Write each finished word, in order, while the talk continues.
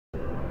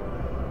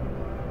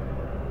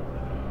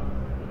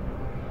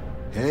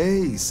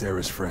Hey,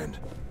 Sarah's friend.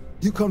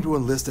 You come to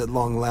enlist at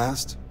long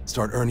last?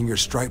 Start earning your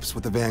stripes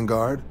with the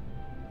Vanguard?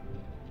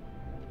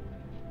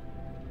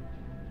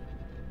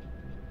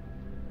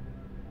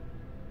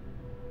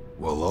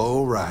 Well,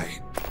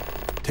 alright.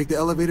 Take the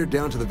elevator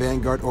down to the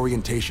Vanguard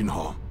Orientation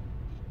Hall.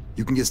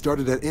 You can get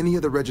started at any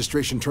of the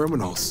registration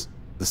terminals.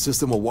 The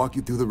system will walk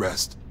you through the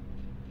rest.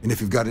 And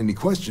if you've got any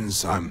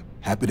questions, I'm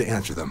happy to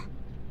answer them.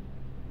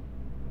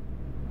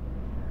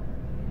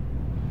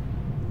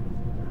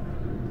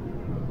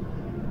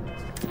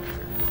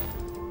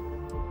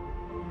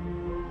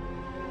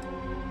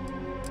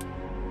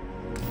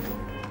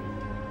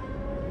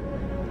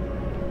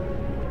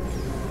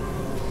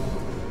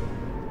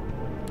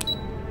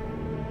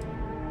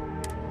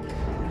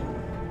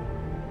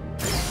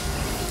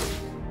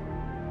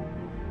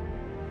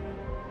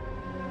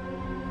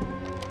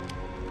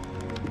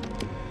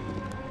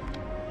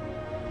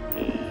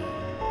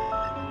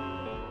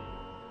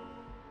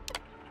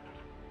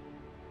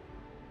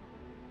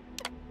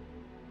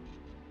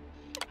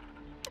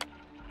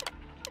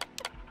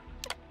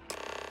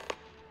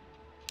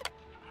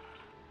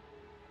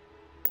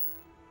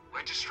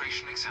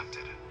 Registration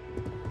accepted.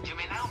 You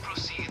may now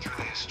proceed through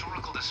the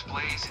historical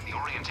displays in the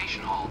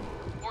orientation hall,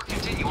 or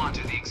continue on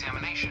to the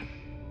examination.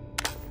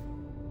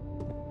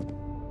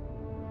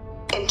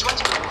 In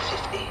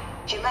 2150,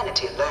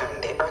 humanity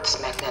learned the Earth's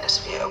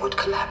magnetosphere would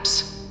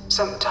collapse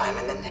sometime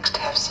in the next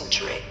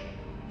half-century,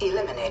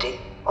 eliminating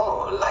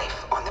all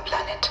life on the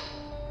planet.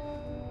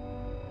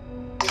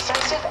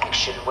 Decisive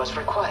action was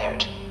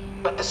required,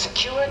 but the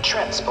secure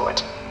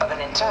transport of an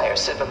entire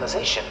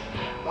civilization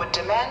would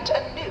demand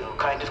a new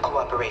kind of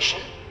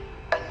cooperation,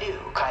 a new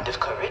kind of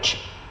courage,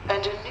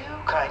 and a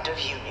new kind of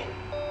union.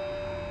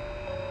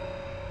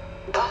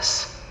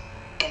 Thus,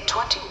 in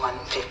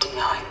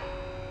 2159,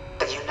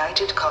 the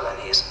United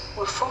Colonies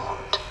were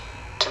formed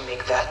to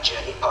make that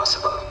journey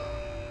possible.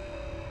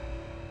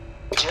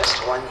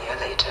 Just 1 year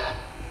later,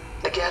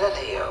 the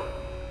Galileo,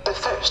 the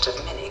first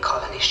of many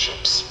colony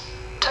ships,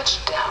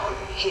 touched down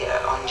here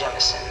on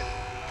Jemison,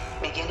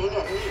 beginning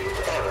a new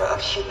era of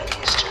human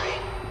history.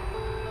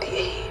 The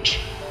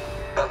age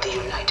of the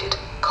United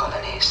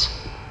Colonies.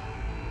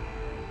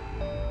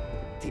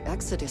 The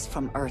exodus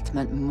from Earth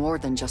meant more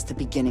than just the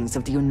beginnings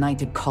of the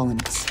United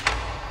Colonies.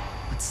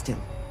 But still,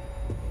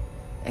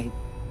 a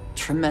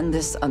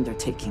tremendous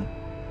undertaking.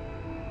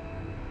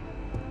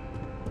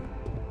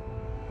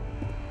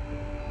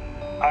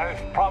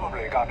 I've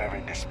probably got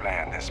every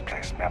display in this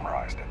place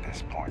memorized at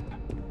this point.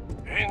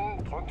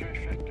 In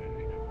 2050,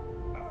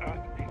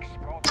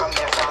 from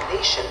their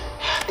foundation,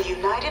 the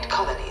United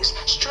Colonies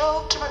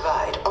strove to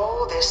provide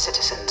all their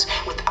citizens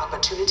with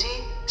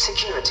opportunity,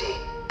 security,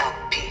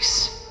 and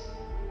peace.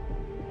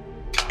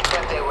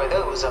 But there were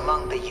those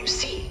among the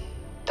UC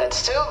that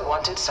still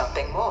wanted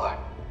something more.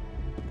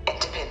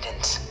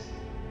 Independence.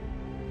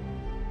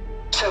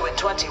 So in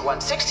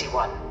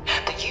 2161,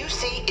 the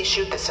UC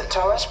issued the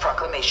Centaurus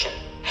Proclamation,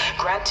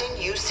 granting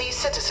UC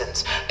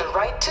citizens the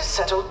right to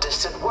settle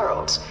distant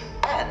worlds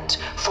and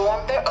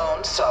form their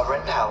own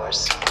sovereign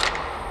powers.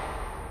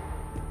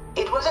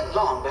 It wasn't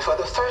long before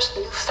the first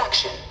new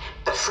faction,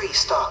 the Free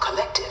Star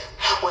Collective,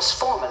 was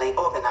formally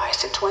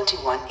organized in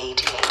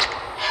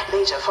 2188,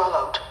 later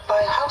followed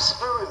by House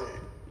Varun,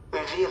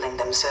 revealing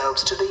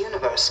themselves to the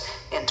universe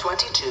in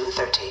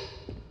 2230.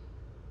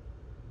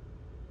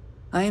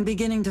 I am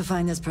beginning to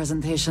find this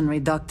presentation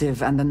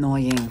reductive and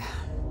annoying.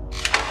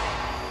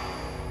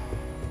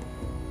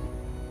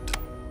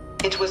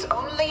 It was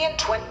only in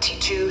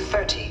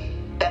 2230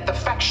 that the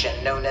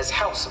faction known as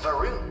House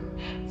Varun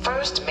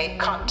first made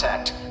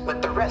contact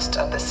with the rest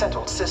of the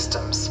settled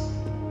systems.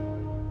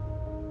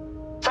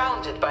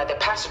 Founded by the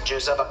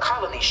passengers of a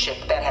colony ship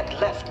that had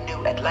left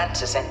New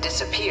Atlantis and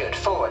disappeared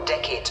 4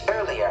 decades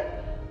earlier,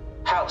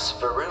 House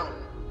Varun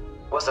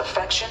was a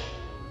faction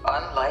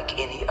unlike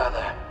any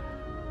other.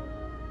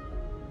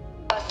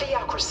 A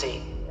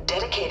theocracy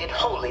dedicated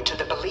wholly to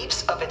the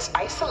beliefs of its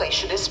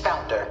isolationist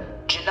founder,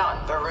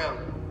 Jinan Varun.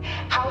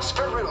 House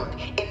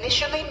Varun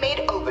initially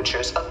made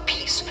overtures of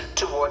peace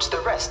towards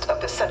the rest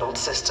of the settled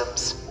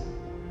systems.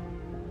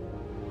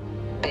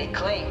 They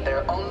claimed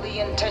their only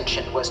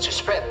intention was to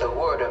spread the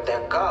word of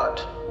their god,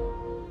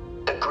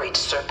 the Great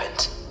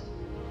Serpent.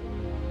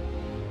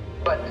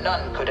 But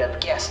none could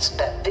have guessed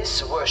that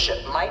this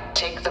worship might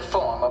take the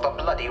form of a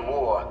bloody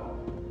war,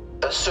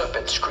 the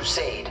Serpent's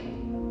Crusade.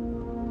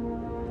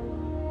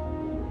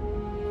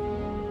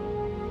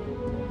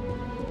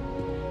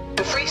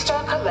 The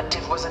Freestar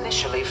Collective was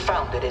initially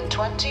founded in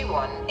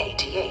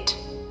 2188,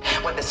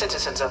 when the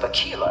citizens of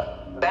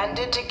Aquila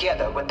banded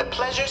together with the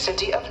pleasure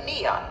city of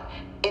Neon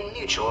in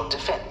mutual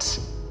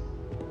defense.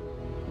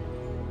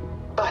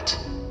 But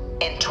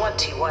in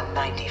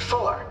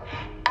 2194,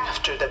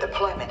 after the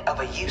deployment of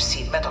a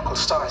UC medical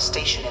star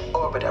station in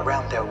orbit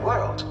around their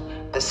world,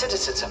 the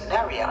citizens of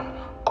Narion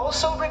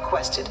also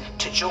requested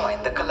to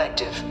join the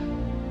collective.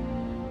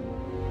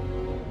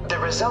 The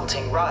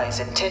resulting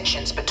rise in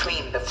tensions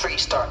between the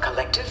Freestar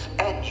Collective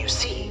and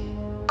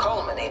UC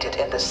culminated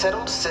in the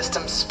settled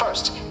system's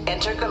first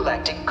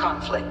intergalactic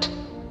conflict,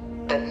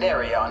 the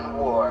Nerion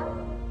War.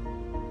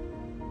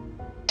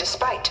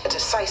 Despite a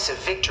decisive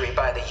victory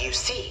by the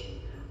UC,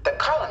 the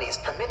colonies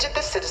permitted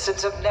the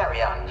citizens of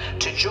Nerion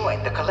to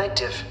join the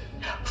Collective,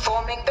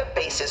 forming the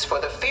basis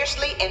for the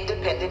fiercely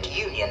independent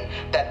union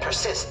that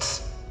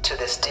persists to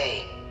this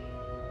day.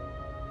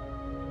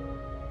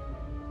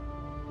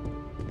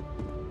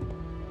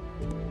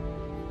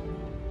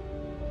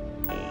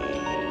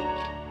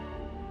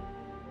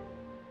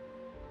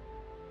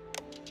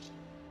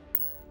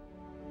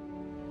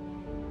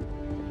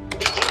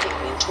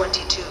 Beginning in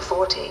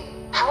 2240,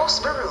 House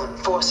Varun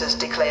forces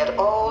declared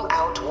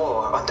all-out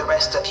war on the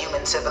rest of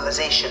human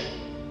civilization,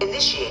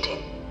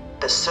 initiating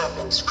the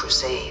Serpent's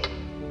Crusade.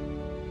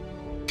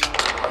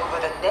 Over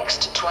the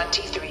next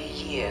 23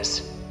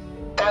 years,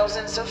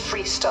 thousands of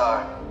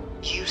Freestar,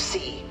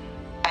 UC,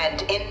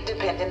 and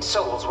independent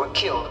souls were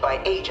killed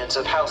by agents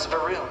of House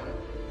Varun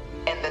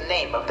in the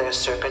name of their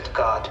serpent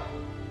god.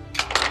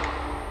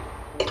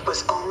 It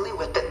was only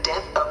with the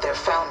death of their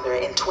founder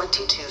in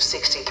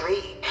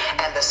 2263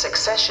 and the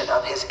succession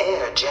of his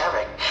heir,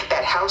 Jarek,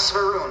 that House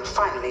Varun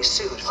finally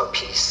sued for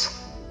peace.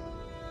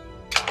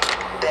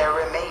 There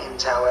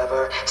remains,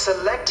 however,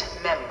 select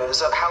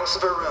members of House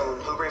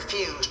Varun who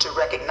refuse to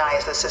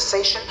recognize the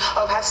cessation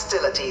of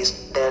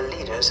hostilities their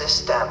leaders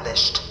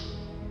established.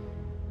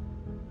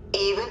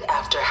 Even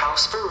after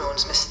House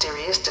Varun's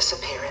mysterious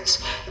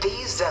disappearance,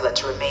 these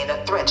zealots remain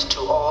a threat to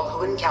all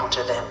who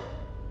encounter them.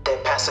 Their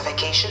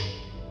pacification,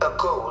 a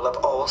goal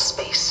of all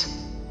space.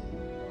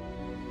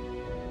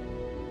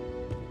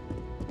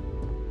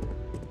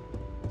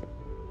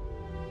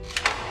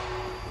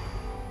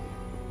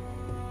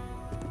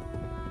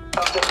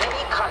 Of the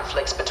many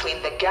conflicts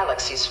between the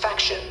galaxy's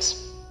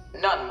factions,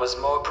 none was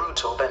more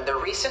brutal than the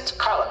recent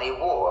colony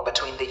war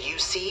between the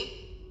UC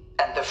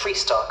and the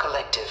Freestar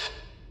Collective.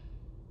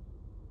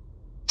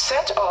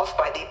 Set off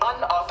by the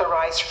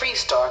unauthorized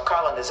Freestar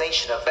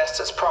colonization of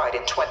Vesta's Pride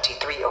in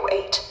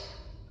 2308,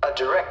 a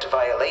direct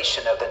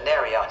violation of the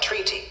Nerion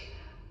Treaty,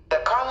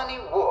 the colony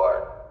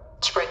war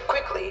spread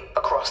quickly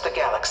across the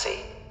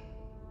galaxy.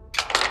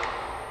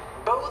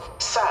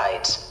 Both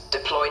sides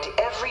deployed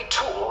every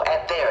tool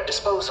at their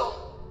disposal.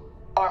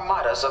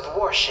 Armadas of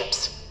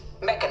warships,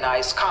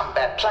 mechanized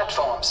combat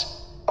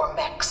platforms, or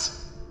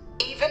mechs,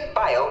 even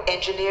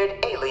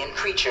bioengineered alien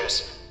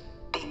creatures,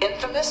 the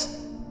infamous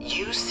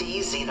UC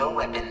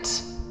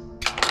xeno-weapons.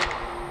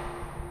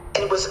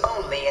 It was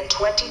only in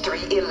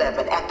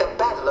 2311 at the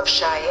Battle of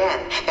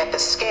Cheyenne that the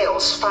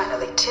scales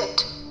finally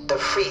tipped. The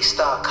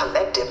Freestar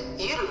Collective,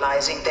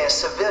 utilizing their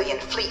civilian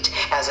fleet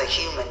as a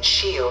human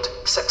shield,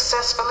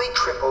 successfully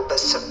crippled the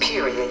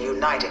superior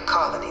United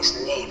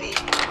Colonies Navy.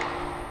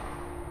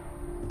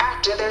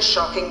 After their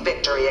shocking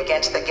victory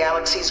against the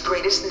galaxy's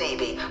greatest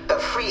navy, the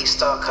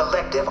Freestar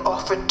Collective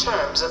offered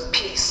terms of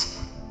peace,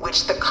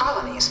 which the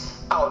colonies,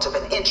 out of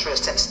an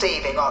interest in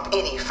staving off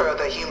any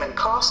further human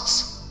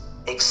costs,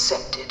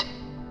 accepted.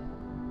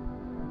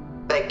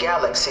 The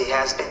galaxy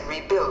has been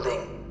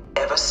rebuilding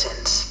ever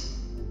since.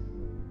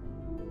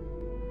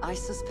 I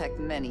suspect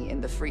many in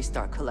the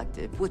Freestar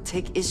Collective would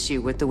take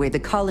issue with the way the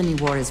colony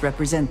war is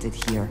represented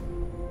here.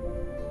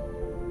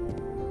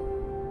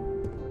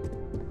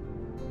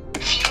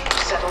 Few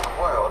settled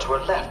worlds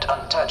were left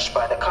untouched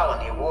by the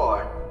colony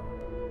war.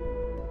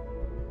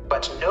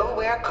 But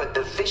nowhere could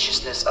the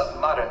viciousness of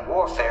modern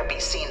warfare be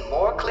seen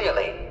more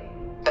clearly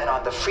than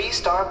on the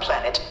Freestar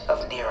planet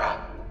of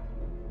Nera.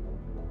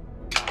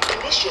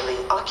 Initially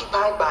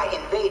occupied by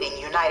invading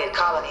United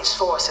Colonies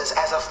forces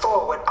as a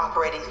forward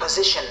operating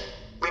position,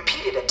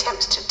 repeated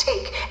attempts to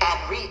take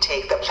and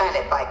retake the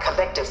planet by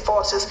collective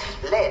forces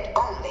led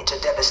only to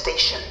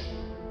devastation.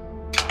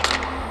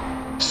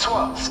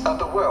 Swaths of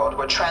the world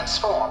were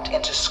transformed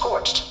into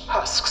scorched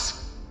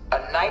husks,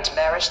 a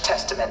nightmarish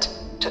testament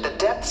to the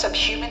depths of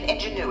human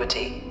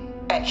ingenuity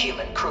and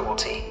human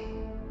cruelty.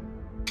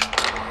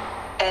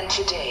 And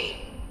today,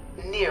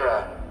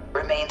 Nera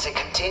remains a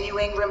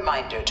continuing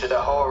reminder to the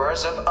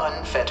horrors of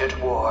unfettered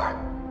war.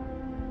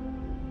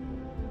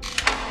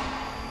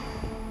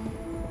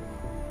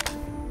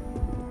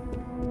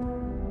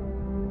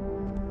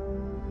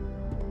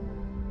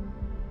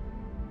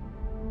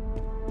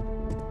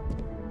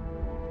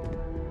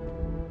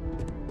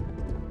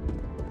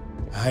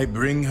 I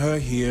bring her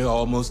here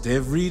almost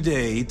every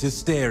day to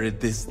stare at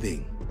this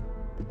thing.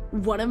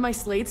 One of my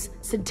slates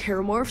said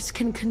terramorphs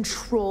can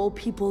control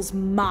people's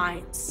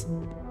minds.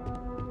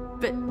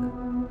 But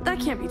that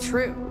can't be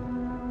true.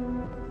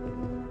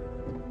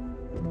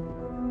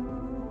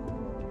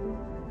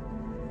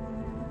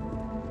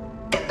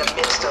 In the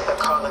midst of the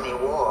colony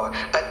war,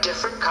 a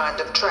different kind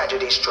of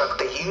tragedy struck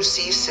the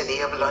UC city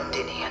of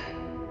Londinian.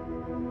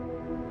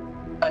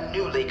 A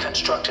newly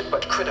constructed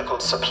but critical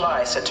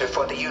supply center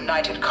for the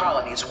United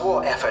Colonies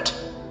war effort,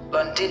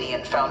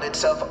 Londinian found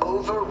itself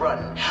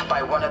overrun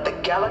by one of the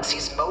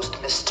galaxy's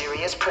most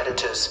mysterious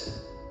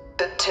predators,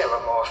 the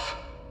Terramorph.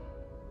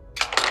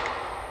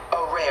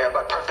 A rare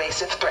but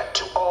pervasive threat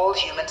to all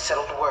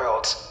human-settled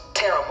worlds,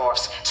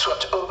 Terramorphs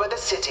swept over the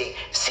city,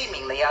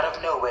 seemingly out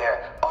of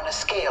nowhere, on a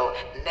scale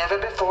never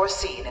before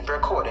seen in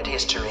recorded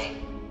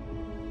history.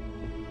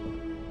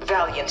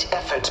 Valiant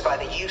efforts by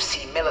the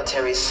UC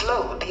military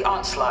slowed the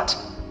onslaught,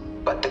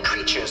 but the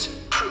creatures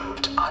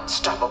proved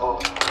unstoppable.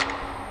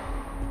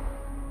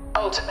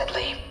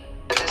 Ultimately,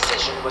 the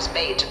decision was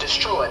made to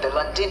destroy the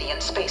Londinian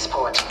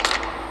spaceport,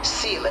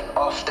 sealing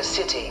off the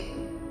city,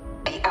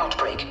 the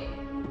outbreak,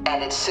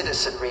 and its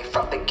citizenry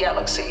from the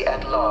galaxy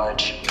at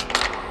large.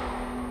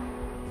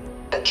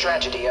 The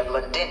tragedy of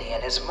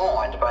Londinian is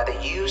mourned by the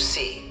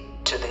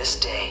UC to this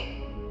day.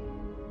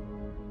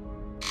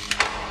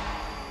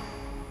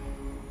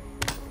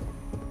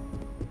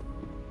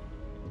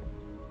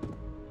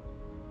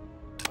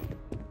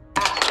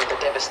 After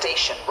the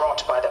devastation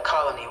wrought by the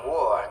Colony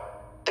War,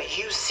 the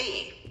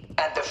UC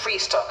and the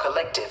Freestar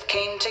Collective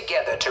came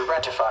together to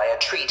ratify a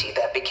treaty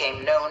that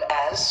became known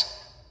as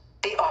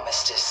the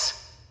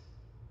Armistice.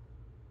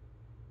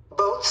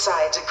 Both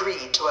sides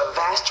agreed to a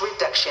vast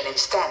reduction in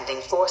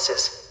standing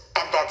forces,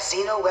 and that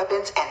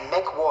xeno-weapons and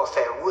mech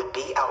warfare would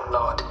be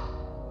outlawed.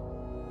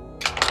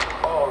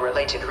 All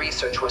related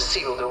research was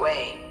sealed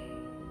away,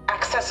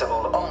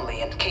 accessible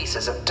only in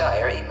cases of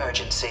dire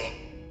emergency.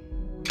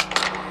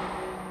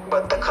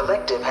 But the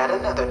Collective had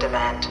another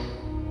demand,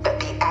 that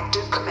the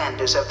active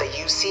commanders of the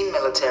UC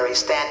military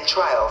stand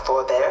trial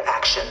for their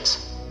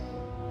actions.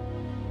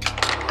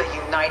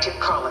 The United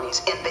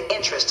Colonies, in the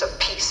interest of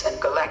peace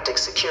and galactic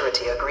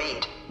security,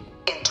 agreed.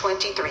 In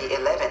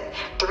 2311,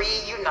 3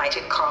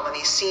 United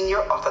Colonies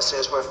senior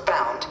officers were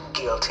found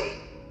guilty.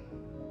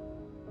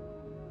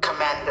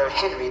 Commander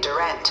Henry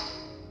Durant,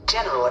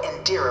 General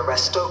Indira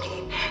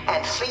Rastogi,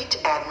 and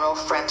Fleet Admiral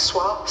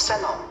Francois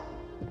Sanon,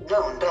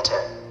 known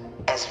better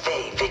as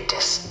Ve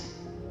Victus.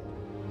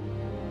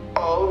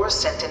 All were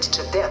sentenced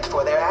to death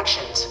for their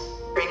actions,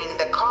 bringing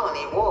the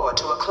colony war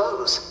to a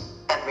close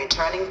and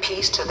returning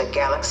peace to the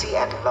galaxy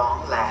at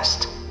long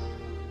last.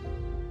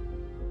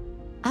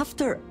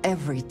 After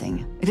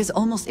everything, it is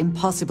almost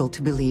impossible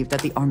to believe that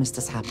the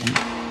armistice happened.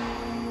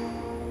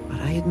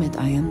 But I admit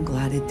I am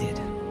glad it did.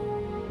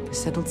 The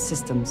settled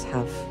systems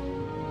have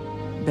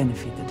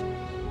benefited.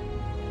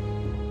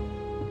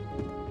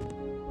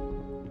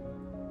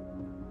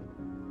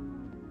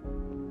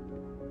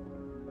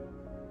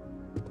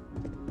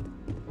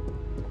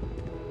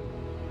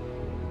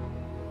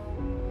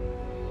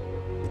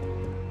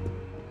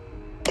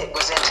 It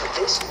was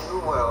into this new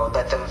world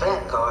that the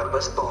Vanguard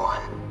was born.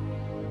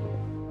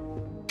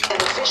 An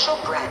official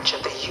branch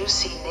of the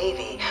UC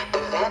Navy, the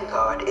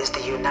Vanguard is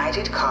the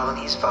United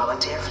Colonies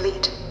Volunteer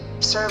Fleet,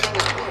 serving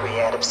a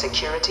myriad of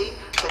security,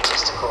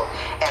 logistical,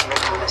 and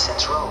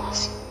reconnaissance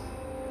roles.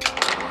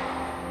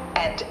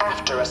 And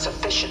after a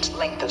sufficient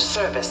length of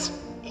service,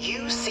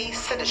 UC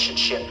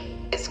citizenship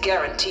is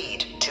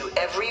guaranteed to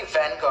every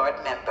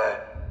Vanguard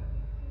member.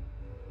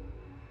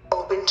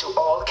 Open to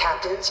all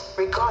captains,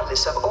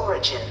 regardless of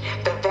origin,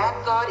 the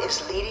Vanguard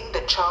is leading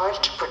the charge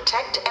to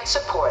protect and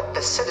support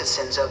the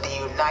citizens of the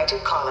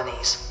United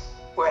Colonies,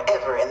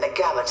 wherever in the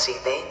galaxy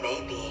they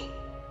may be.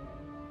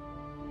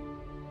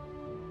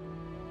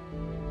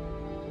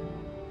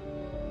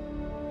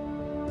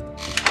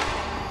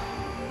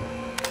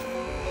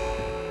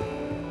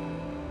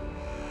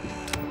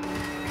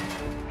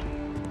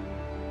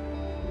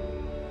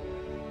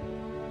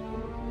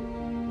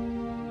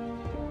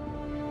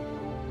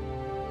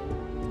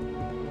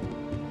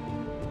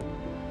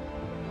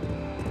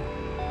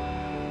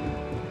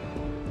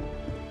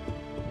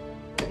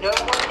 No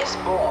one is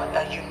born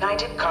a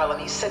United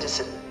Colonies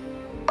citizen.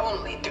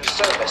 Only through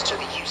service to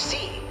the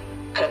UC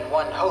can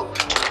one hope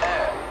to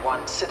earn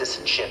one's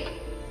citizenship.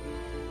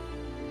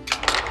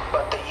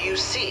 But the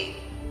UC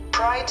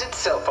prides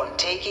itself on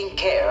taking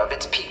care of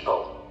its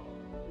people.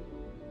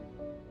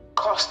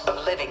 Cost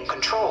of living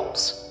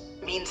controls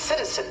mean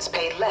citizens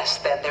pay less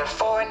than their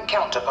foreign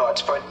counterparts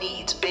for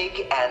needs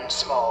big and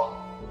small.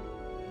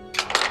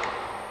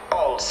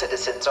 All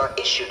citizens are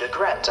issued a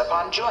grant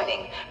upon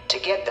joining to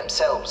get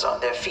themselves on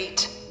their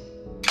feet.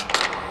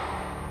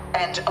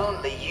 And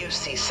only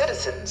UC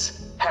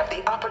citizens have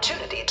the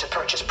opportunity to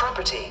purchase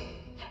property,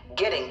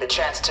 getting the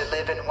chance to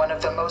live in one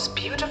of the most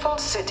beautiful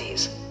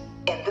cities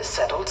in the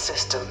settled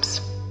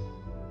systems.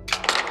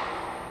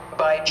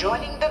 By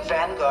joining the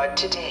Vanguard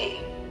today,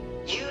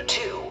 you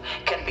too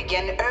can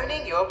begin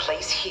earning your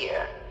place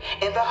here,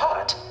 in the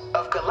heart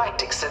of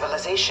galactic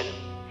civilization,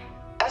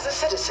 as a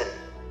citizen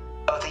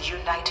of the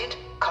United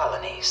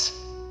Colonies.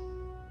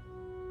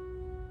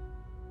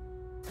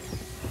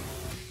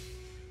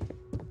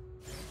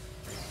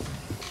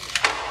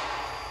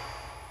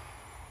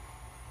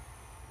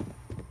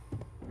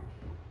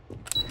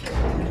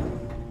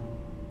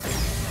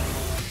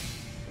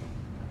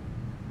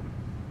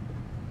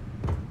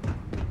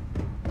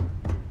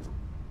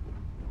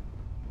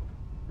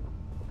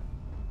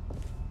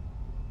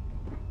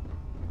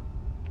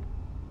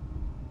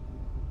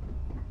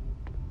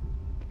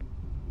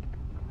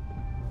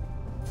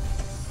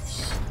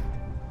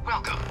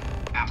 Welcome,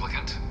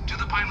 applicant, to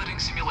the piloting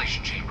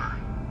simulation chamber.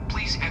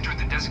 Please enter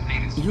the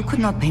designated... You could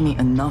not pay me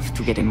enough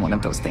to get in one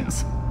of those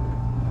things.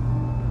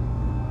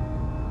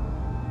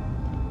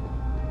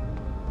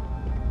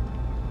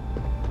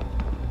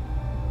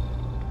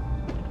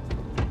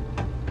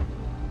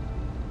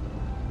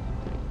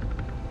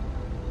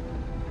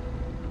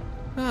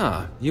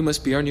 Ah, you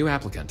must be our new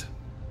applicant.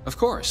 Of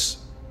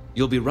course.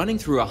 You'll be running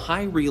through a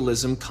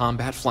high-realism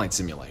combat flight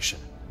simulation,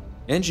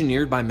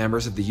 engineered by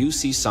members of the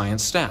UC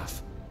Science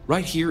staff,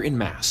 right here in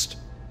Mast.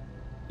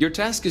 Your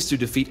task is to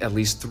defeat at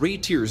least 3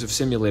 tiers of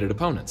simulated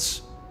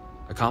opponents.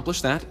 Accomplish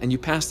that and you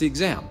pass the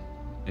exam,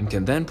 and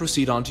can then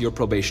proceed on to your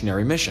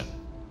probationary mission.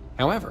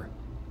 However,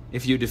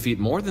 if you defeat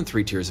more than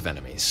 3 tiers of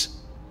enemies,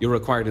 your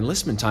required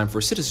enlistment time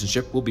for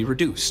citizenship will be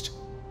reduced,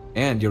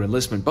 and your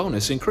enlistment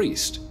bonus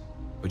increased.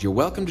 But you're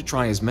welcome to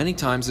try as many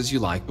times as you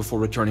like before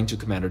returning to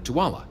Commander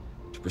Tuala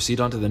to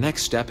proceed on to the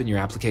next step in your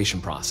application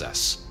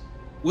process.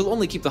 We'll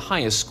only keep the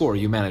highest score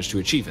you manage to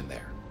achieve in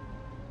there.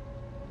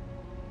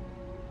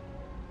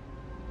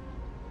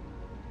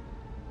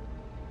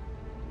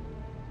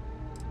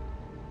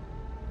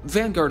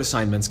 Vanguard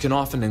assignments can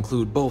often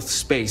include both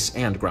space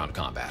and ground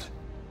combat.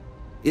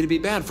 It'd be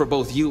bad for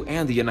both you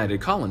and the United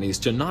Colonies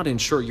to not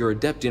ensure you're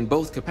adept in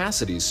both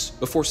capacities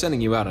before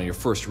sending you out on your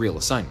first real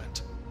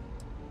assignment.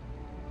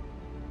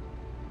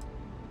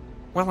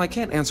 While I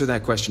can't answer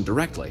that question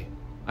directly,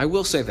 I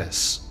will say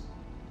this.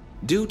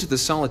 Due to the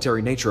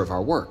solitary nature of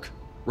our work,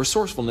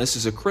 resourcefulness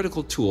is a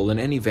critical tool in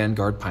any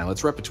Vanguard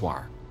pilot's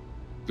repertoire.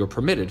 You're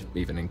permitted,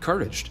 even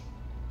encouraged,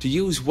 to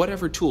use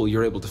whatever tool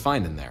you're able to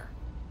find in there.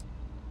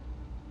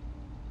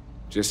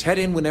 Just head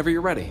in whenever you're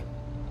ready.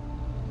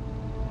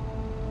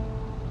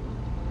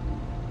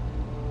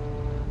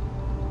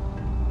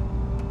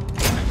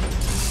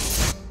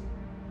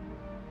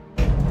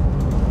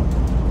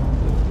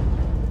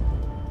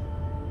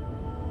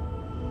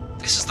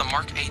 This is the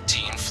Mark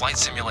 18 Flight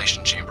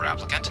Simulation Chamber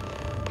applicant,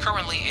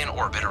 currently in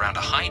orbit around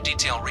a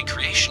high-detail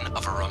recreation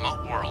of a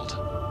remote world.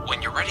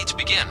 When you're ready to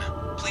begin,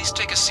 please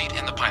take a seat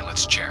in the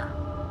pilot's chair.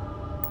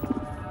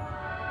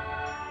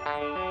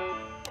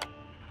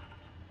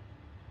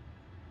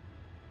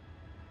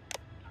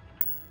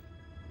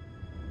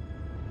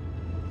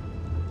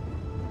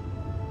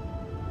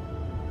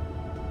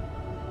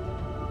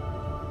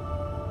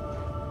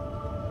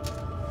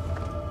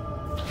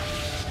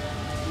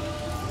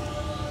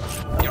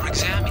 Your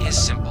exam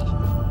is simple.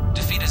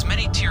 Defeat as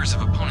many tiers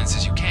of opponents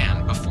as you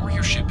can before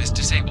your ship is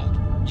disabled.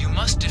 You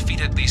must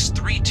defeat at least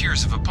 3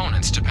 tiers of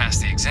opponents to pass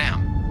the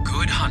exam.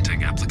 Good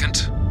hunting,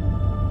 applicant.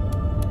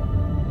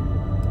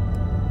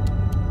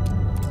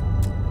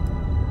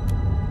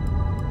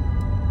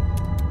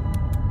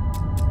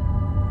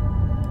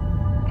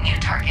 New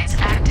targets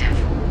active.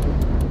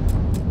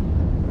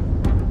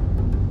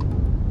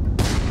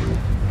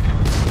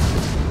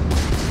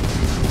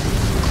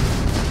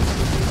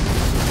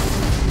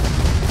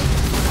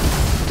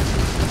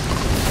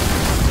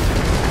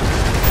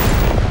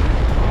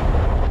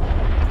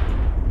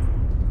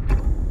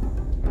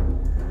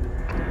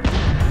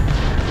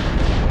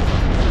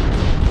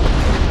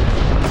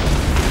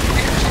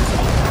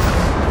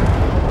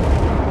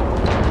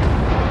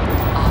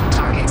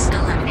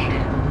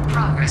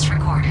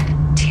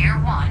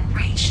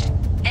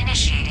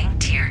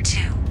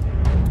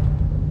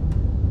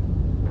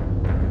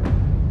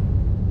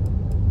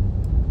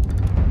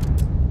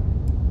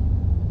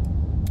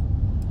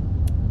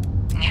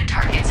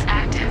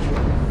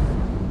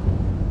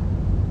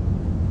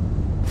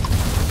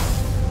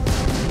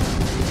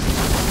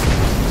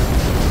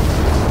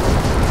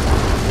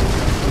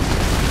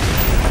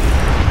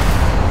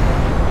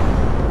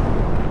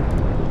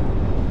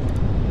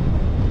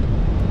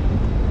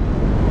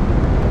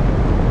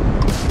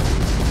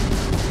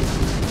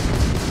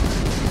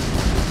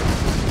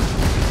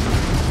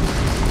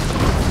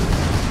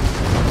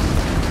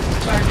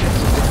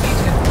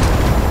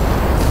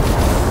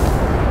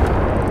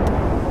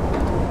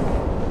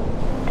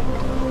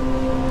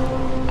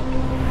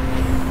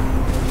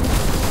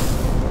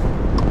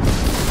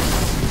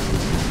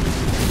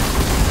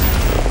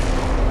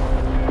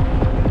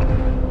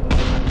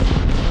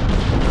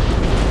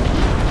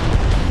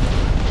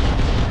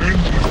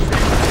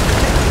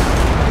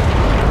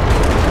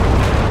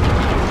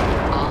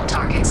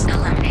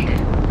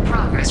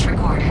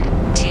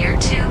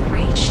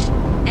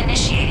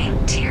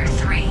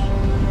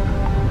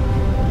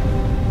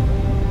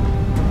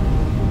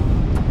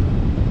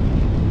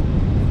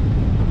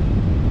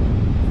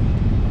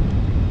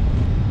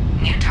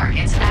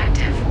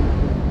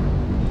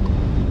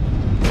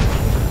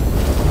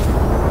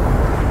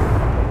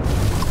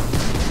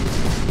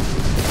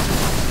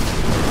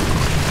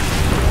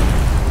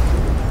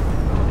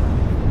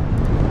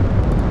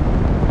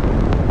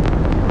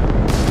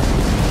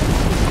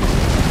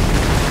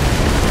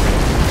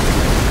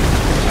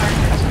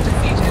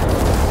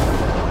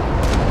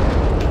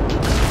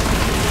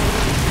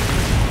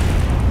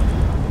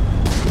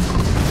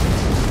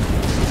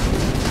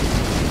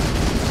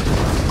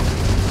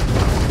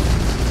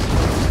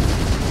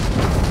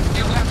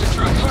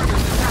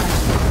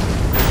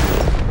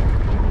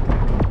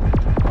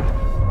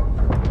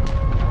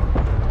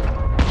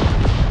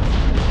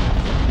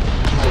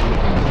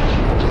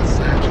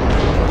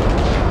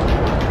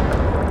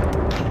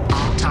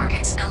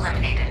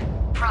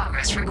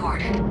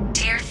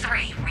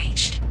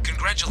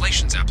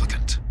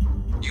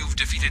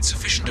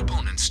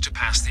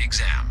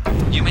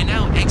 You may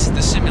now exit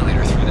the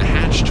simulator through the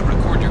hatch to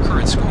record your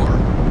current score,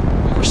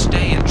 or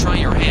stay and try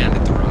your hand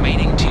at the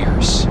remaining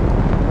tiers.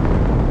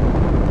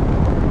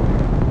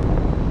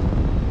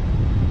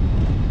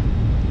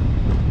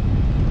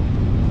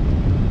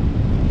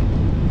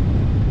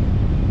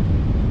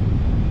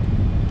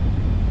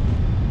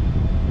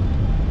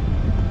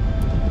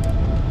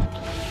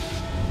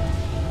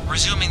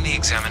 Resuming the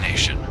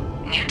examination.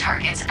 New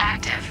targets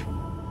active.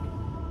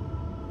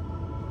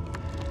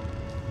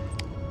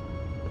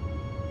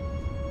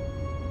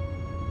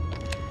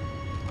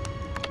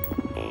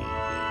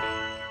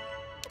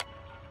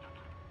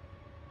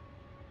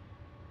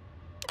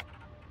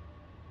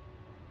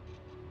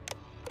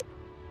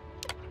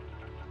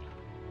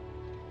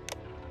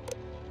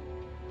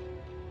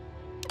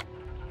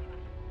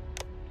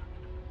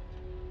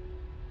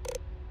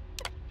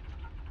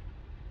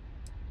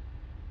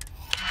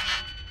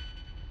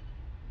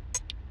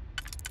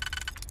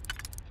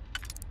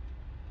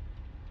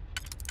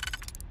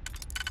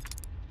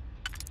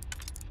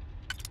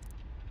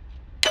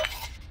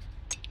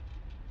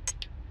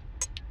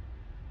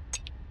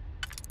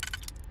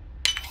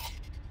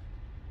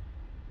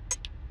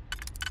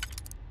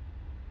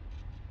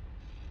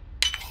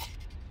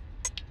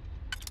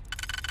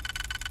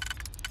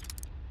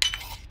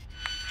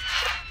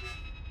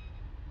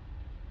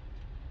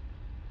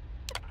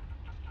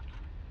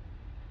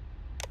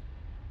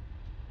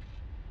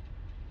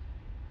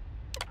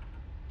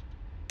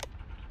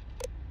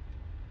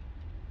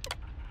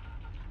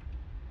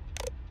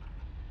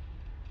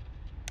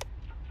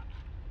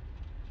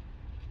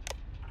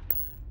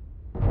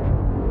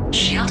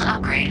 Shield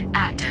upgrade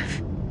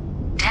active.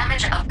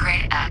 Damage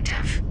upgrade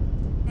active.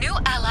 New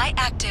ally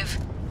active.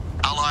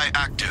 Ally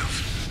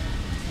active.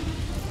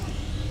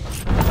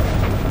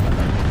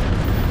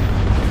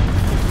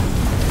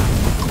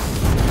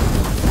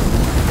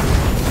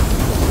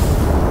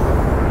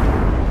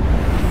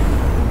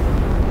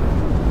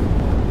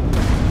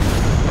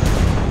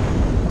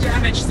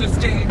 Damage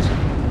sustained.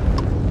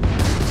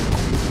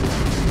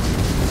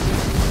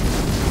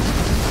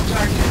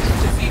 Target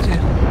defeated.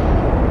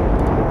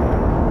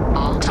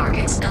 All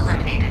targets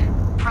eliminated.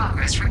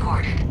 Progress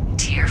recorded.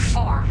 Tier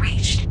 4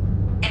 reached.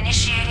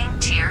 Initiating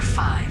Tier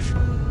 5.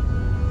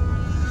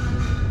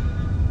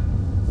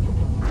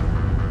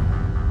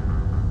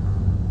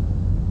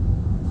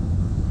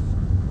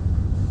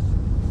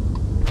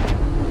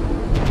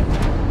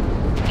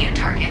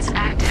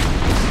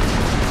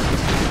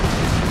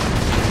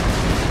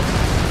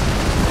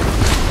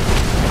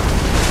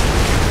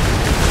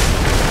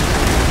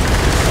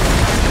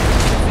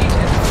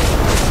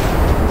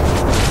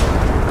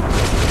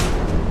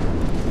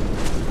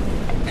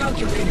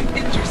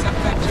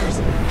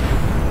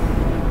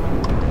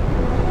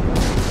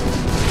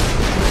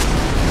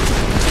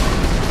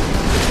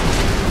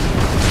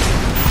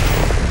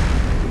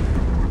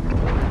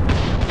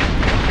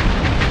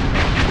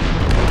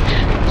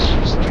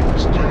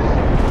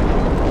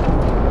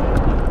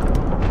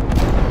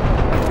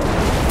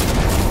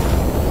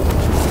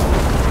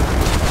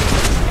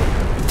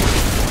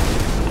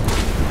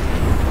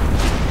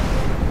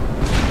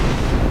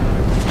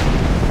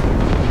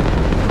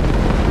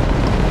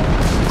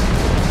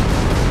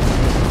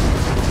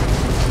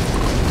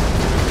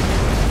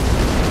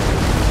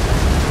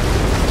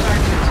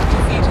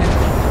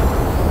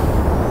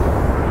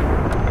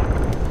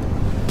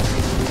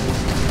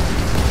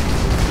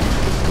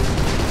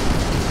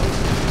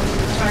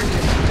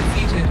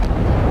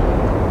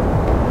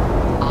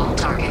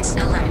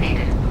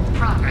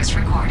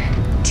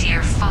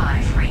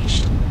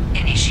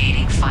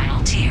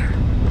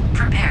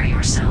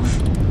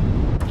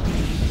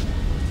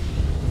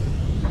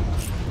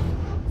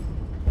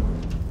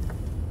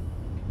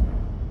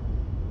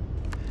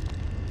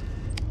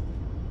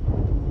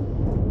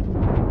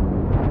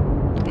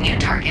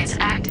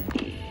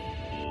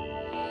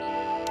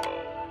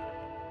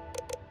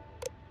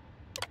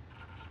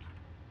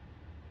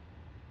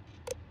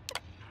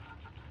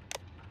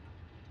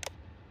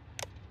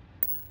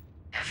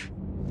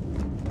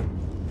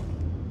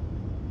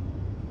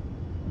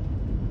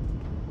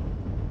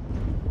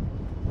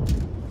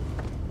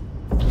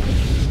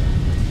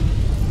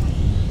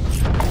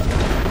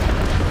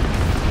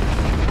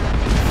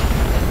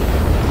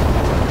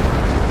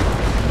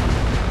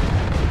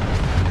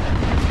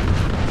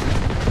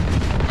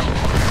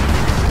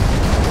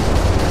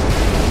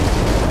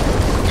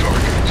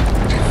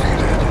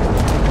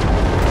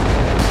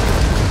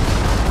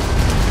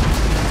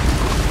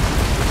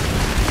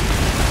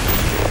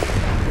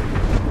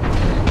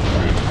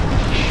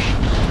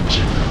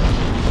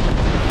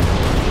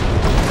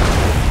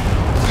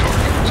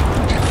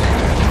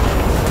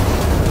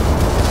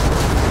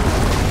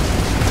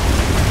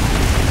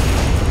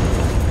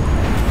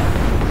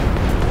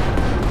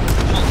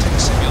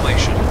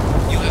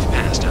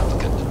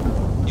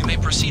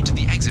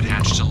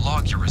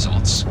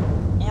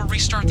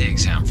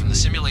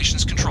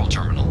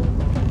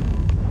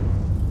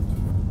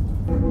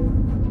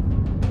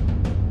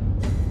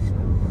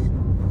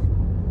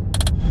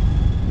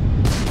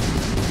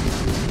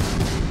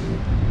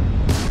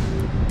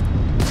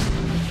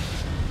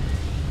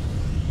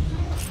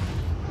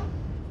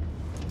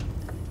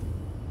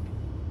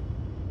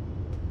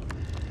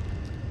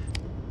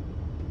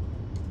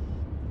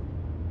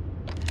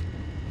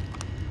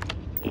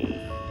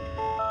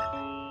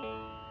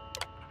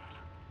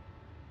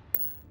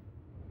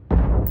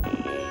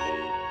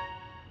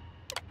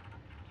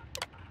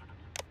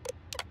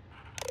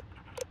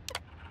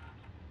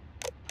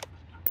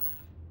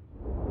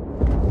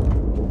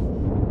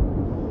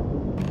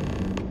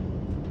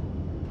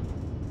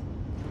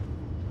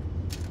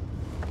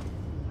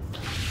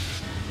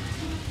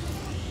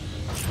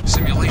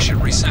 Simulation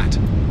reset.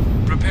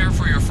 Prepare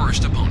for your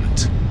first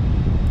opponent.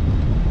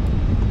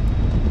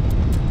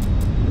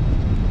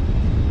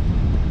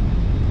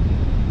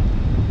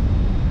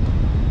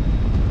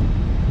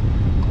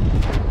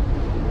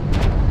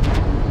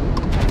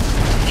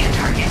 New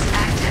targets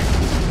active.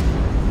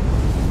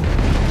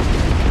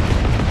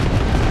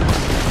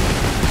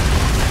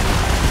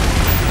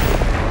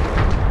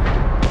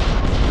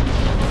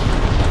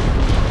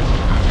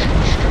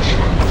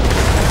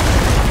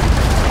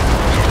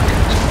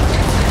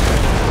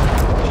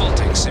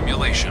 Halting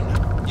simulation.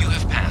 You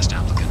have passed,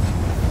 applicant.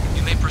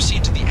 You may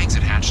proceed to the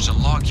exit hatch to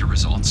log your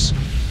results,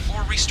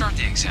 or restart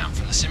the exam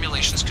from the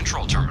simulation's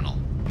control terminal.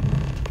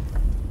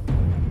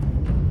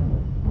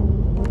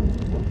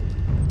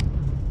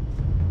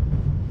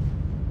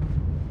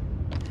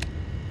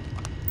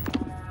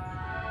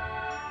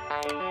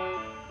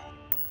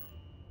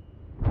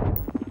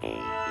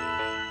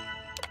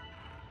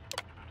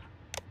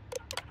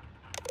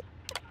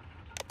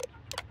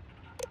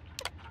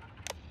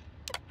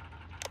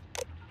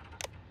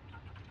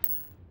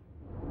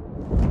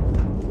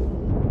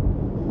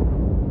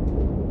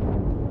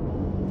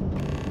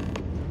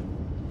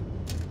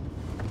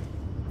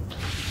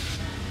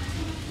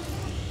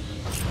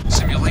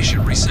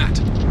 Simulation reset.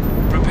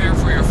 Prepare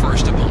for your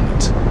first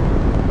opponent.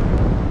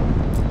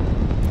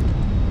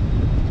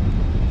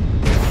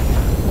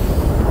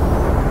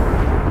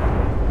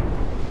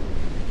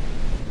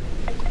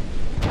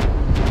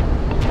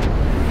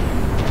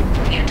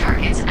 New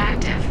targets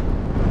active.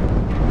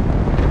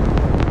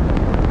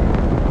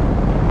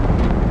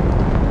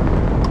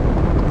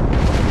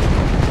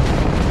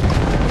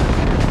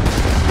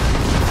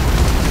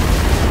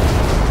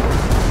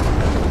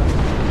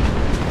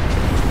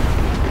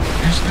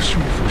 Is this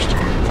your first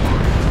time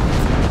flying?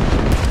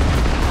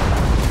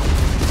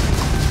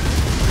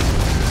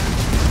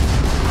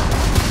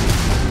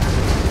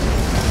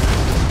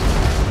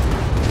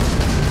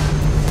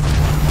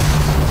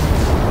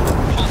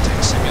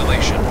 Halting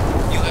simulation.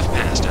 You have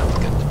passed,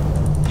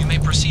 applicant. You may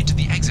proceed to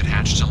the exit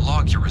hatch to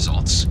log your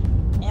results,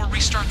 or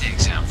restart the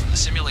exam from the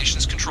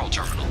simulation's control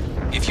terminal.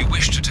 If you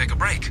wish to take a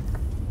break,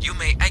 you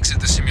may exit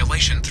the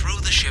simulation through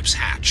the ship's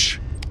hatch.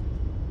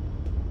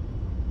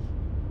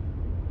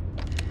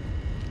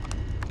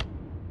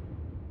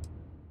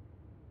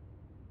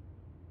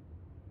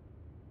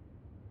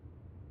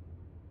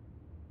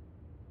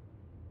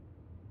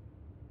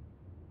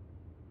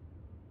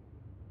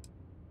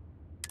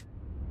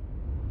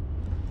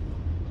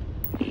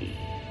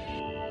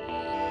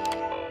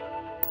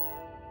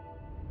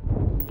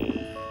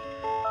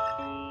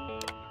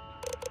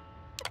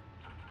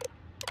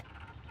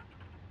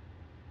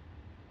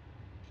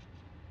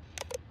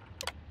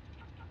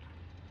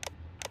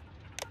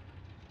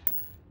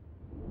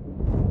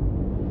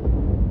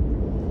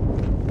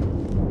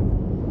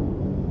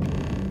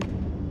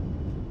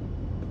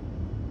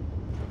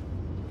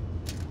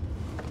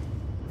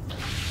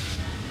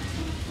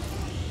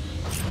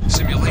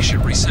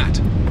 Simulation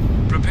reset.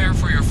 Prepare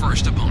for your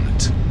first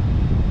opponent.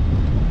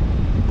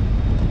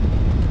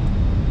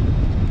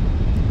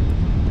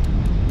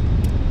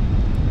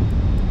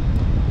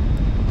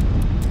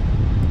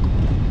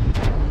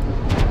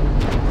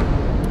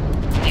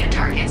 New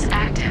targets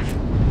active.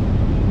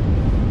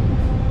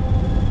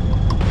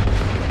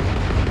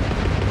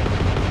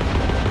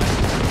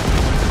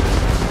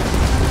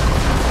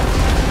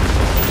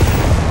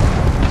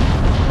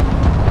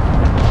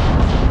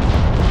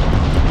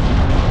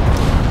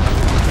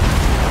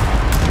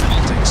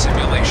 Halting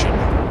simulation.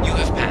 You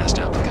have passed,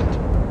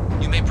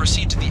 applicant. You may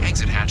proceed to the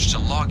exit hatch to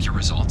log your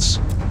results,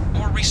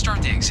 or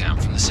restart the exam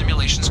from the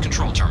simulation's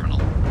control terminal.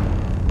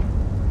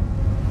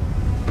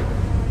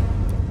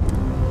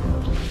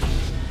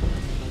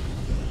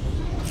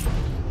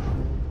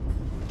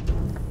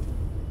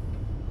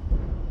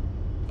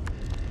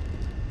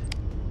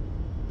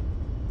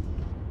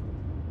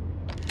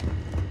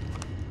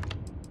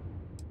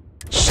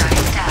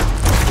 Shutting down.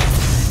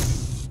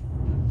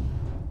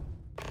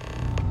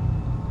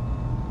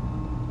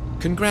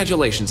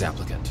 Congratulations,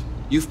 applicant.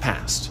 You've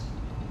passed.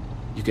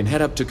 You can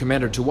head up to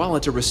Commander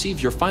Tuwala to receive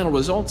your final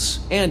results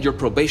and your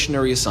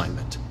probationary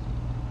assignment.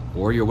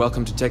 Or you're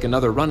welcome to take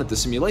another run at the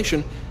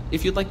simulation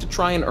if you'd like to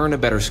try and earn a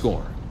better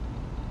score.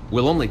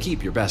 We'll only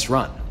keep your best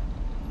run.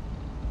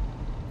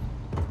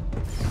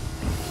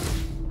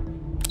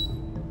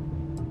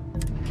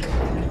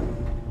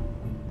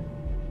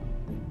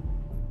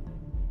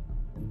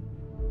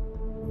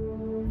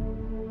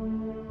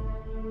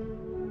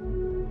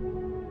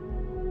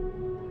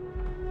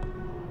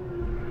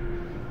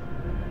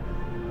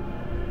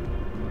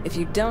 If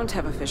you don't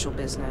have official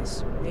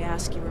business, we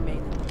ask you remain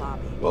in the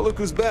lobby. Well, look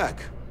who's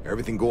back.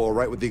 Everything go all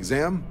right with the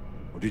exam?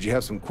 Or did you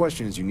have some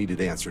questions you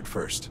needed answered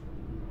first?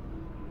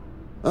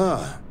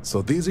 Ah,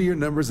 so these are your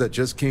numbers that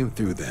just came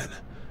through then.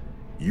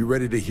 You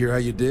ready to hear how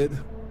you did?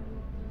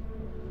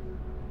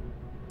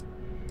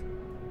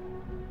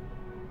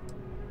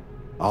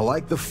 I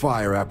like the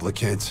fire,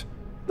 applicant.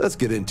 Let's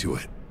get into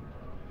it.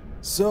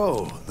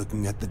 So,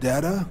 looking at the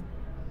data,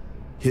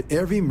 hit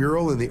every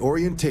mural in the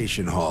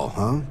orientation hall,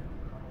 huh?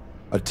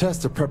 A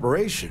test of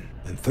preparation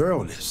and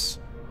thoroughness.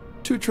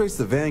 Two traits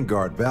the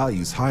Vanguard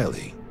values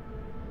highly.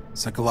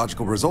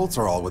 Psychological results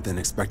are all within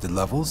expected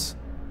levels.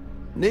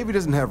 Navy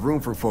doesn't have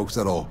room for folks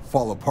that'll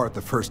fall apart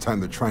the first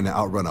time they're trying to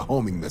outrun a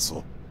homing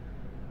missile.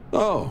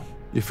 Oh,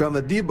 you found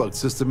the debug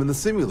system in the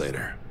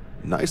simulator.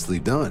 Nicely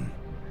done.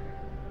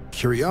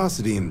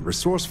 Curiosity and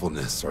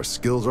resourcefulness are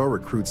skills our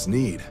recruits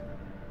need.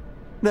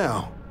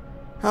 Now,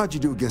 how'd you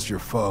do against your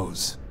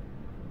foes?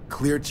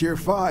 Clear Tier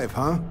 5,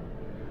 huh?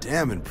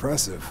 Damn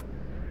impressive.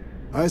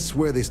 I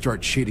swear they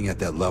start cheating at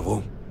that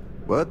level,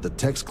 but the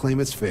techs claim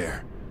it's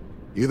fair.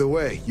 Either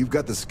way, you've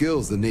got the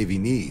skills the Navy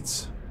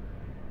needs.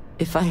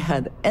 If I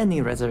had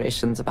any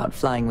reservations about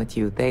flying with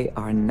you, they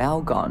are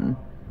now gone.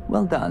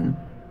 Well done.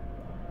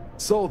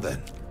 So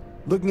then,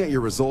 looking at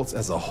your results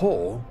as a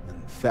whole,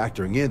 and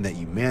factoring in that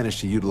you managed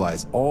to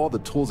utilize all the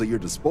tools at your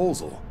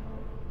disposal,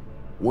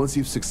 once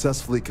you've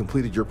successfully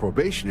completed your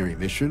probationary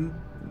mission,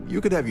 you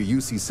could have your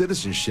UC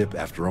citizenship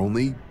after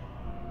only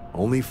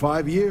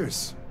 5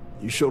 years.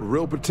 You showed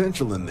real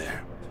potential in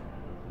there.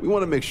 We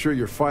want to make sure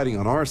you're fighting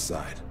on our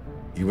side.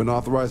 Even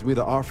authorized me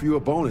to offer you a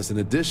bonus in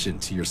addition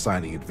to your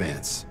signing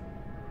advance.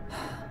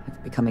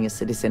 If becoming a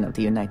citizen of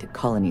the United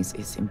Colonies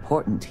is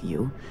important to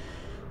you,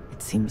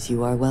 it seems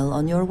you are well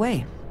on your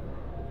way.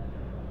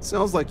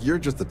 Sounds like you're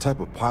just the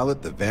type of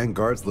pilot the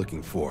Vanguard's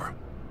looking for.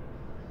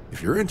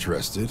 If you're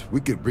interested,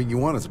 we could bring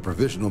you on as a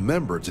provisional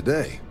member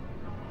today.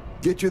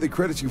 Get you the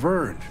credits you've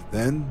earned,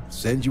 then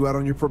send you out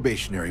on your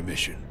probationary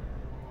mission.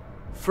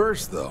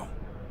 First, though,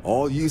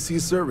 all UC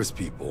service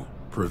people,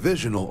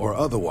 provisional or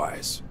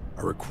otherwise,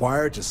 are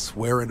required to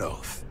swear an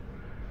oath.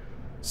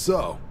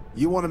 So,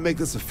 you want to make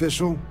this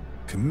official?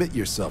 Commit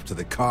yourself to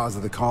the cause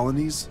of the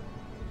colonies?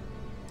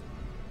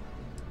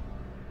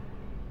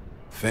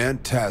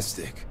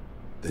 Fantastic.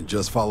 Then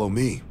just follow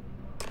me.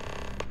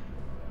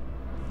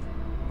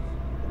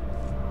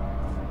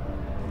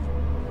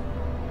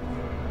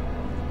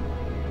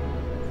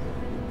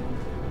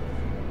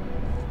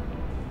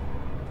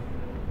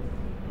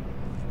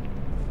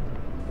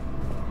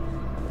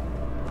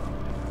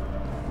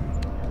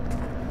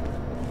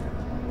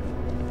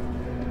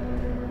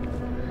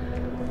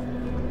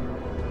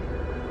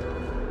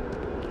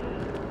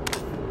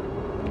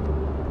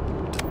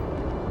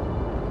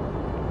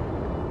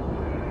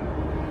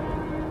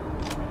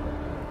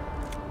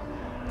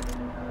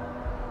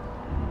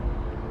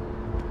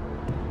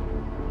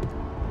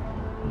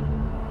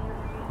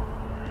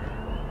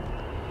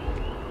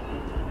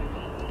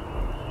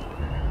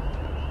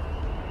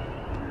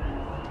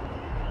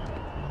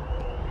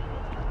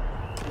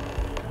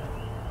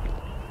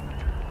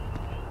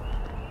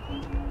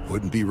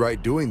 Wouldn't be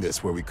right doing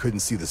this where we couldn't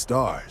see the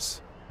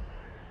stars.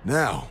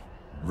 Now,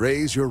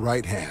 raise your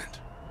right hand.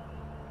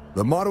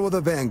 The motto of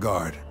the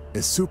Vanguard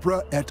is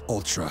Supra et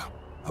Ultra,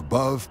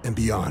 above and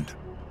beyond.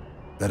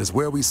 That is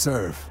where we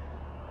serve,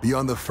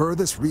 beyond the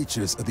furthest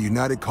reaches of the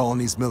United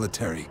Colonies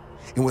military,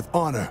 and with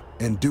honor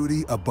and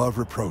duty above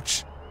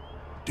reproach.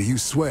 Do you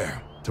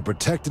swear to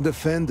protect and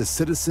defend the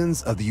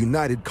citizens of the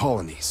United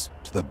Colonies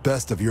to the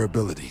best of your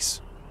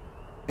abilities,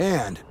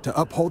 and to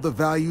uphold the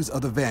values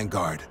of the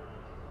Vanguard,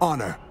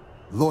 honor,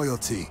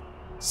 loyalty,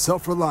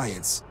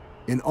 self-reliance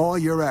in all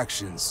your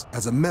actions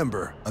as a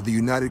member of the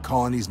United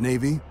Colonies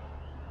Navy?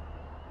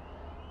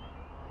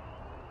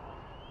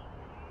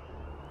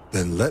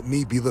 Then let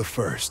me be the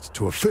first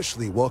to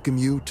officially welcome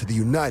you to the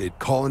United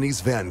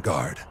Colonies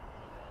Vanguard.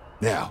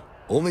 Now,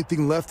 only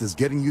thing left is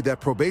getting you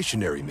that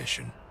probationary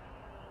mission.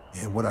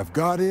 And what I've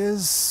got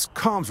is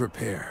comms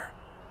repair.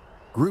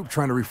 Group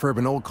trying to refurb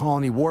an old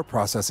colony war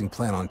processing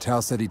plant on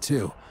Tau Ceti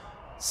 2.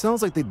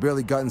 Sounds like they'd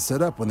barely gotten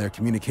set up when their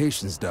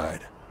communications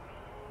died.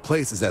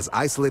 Place is as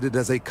isolated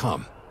as they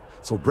come,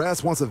 so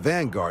Brass wants a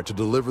Vanguard to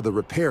deliver the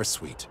repair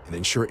suite and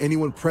ensure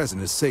anyone present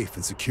is safe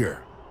and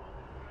secure.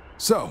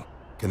 So,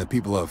 can the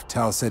people of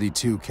Tau Ceti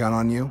 2 count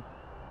on you?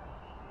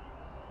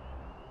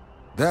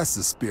 That's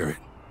the spirit.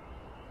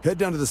 Head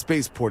down to the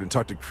spaceport and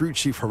talk to Crew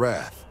Chief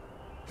Harath.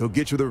 He'll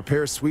get you the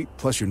repair suite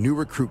plus your new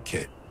recruit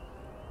kit.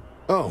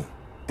 Oh,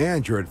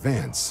 and your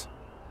advance.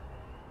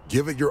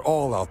 Give it your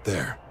all out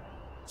there.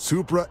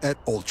 Supra et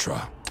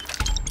Ultra.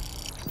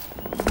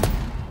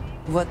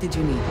 What did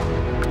you need?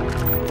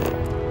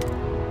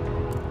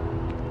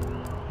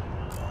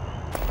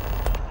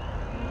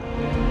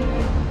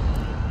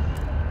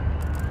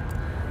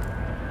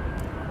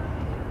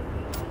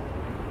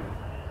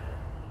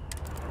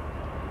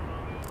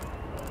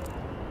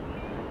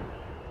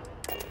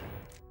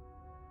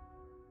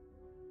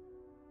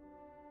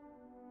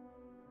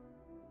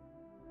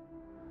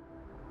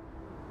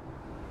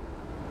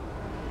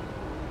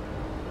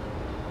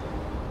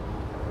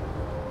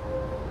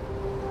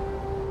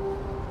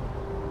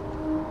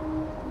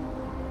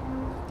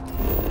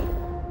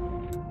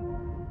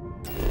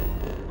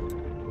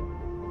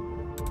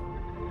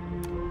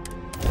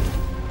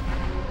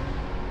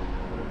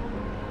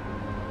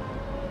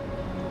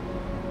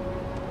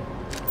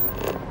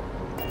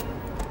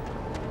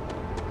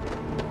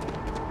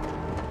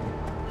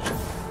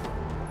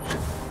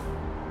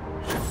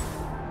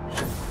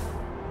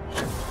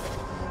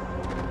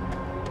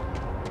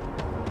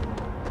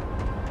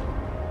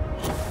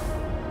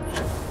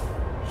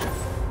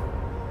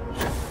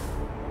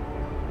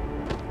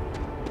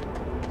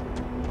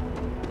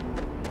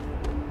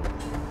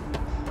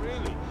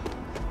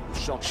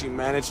 shocked she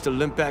managed to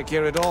limp back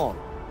here at all.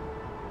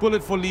 Pull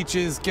it for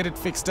leeches, get it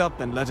fixed up,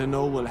 and let her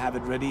know we'll have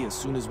it ready as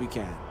soon as we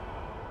can.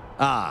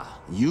 Ah,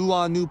 you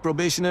are new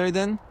probationary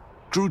then?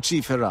 Crew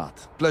Chief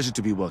Herat, pleasure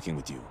to be working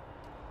with you.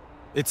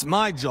 It's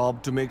my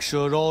job to make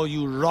sure all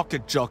you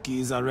rocket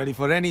jockeys are ready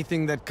for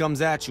anything that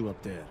comes at you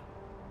up there.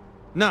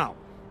 Now,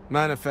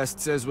 Manifest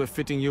says we're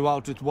fitting you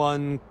out with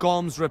one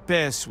comms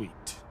repair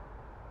suite.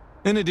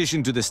 In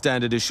addition to the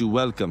standard issue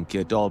welcome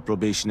kit all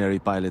probationary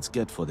pilots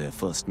get for their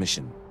first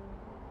mission.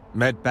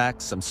 Med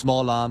packs, some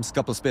small arms,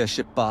 couple spare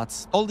ship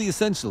parts, all the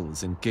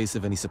essentials in case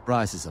of any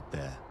surprises up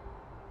there.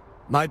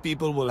 My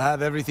people will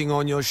have everything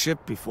on your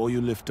ship before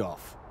you lift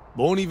off.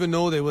 Won't even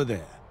know they were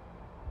there.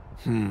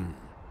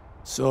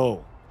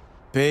 So,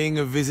 paying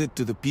a visit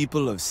to the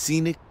people of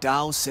scenic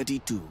Tau Ceti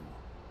 2.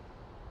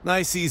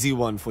 Nice easy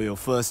one for your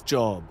first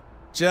job.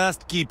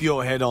 Just keep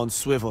your head on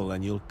swivel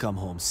and you'll come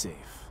home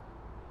safe.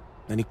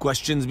 Any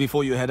questions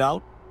before you head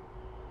out?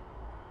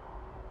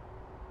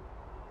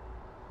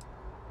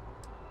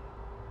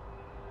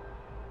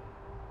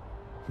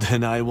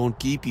 Then I won't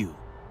keep you.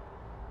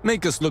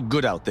 Make us look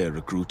good out there,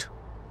 recruit.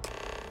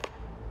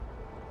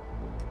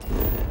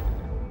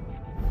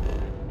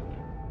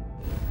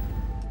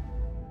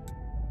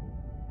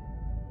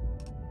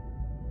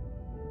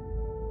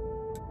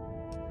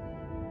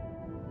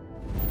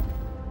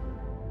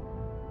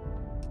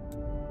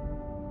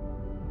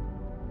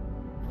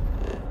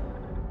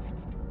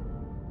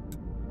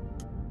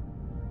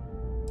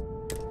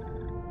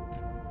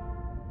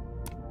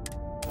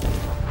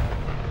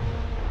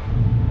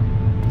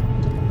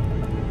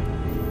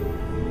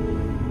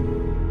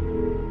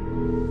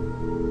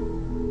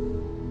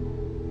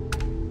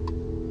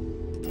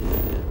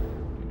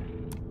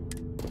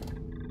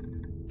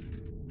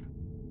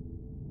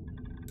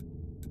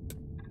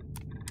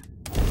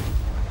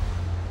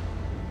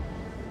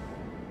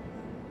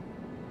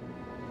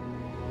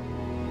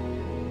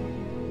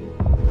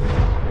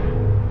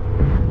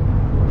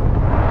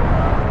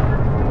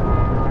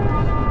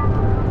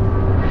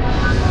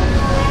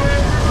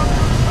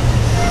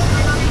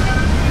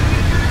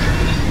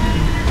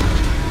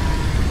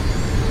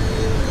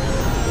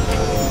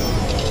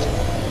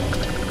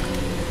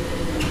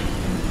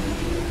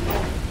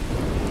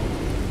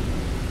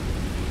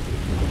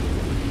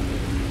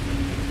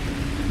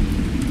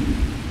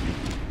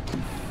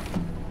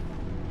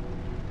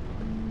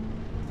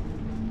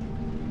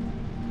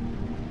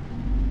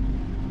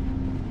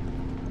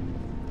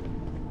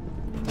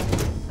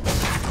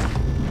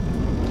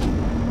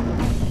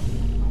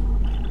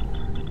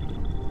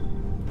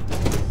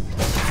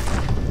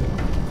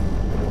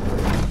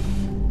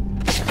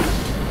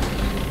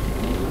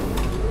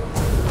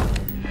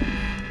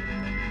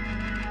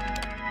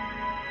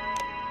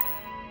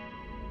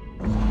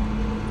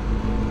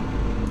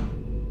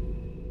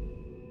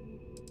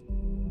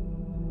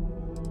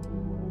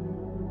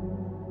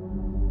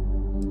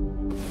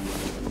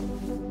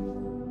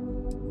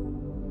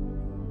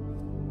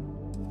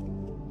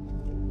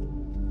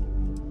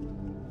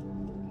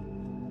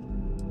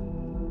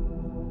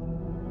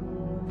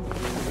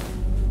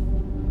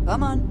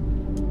 Come on.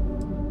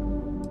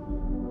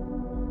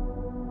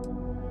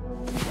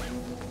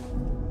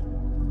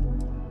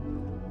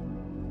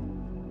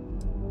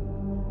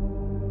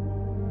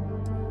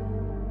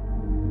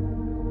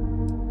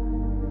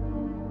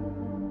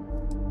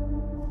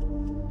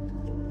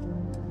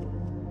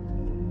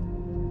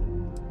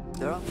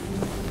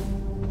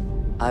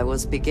 I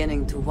was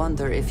beginning to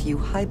wonder if you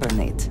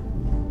hibernate.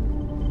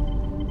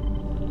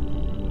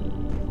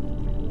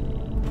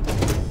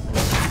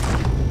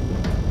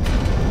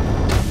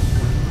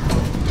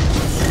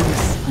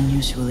 It's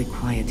unusually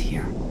quiet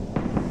here.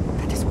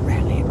 That is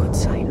rarely a good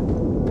sign.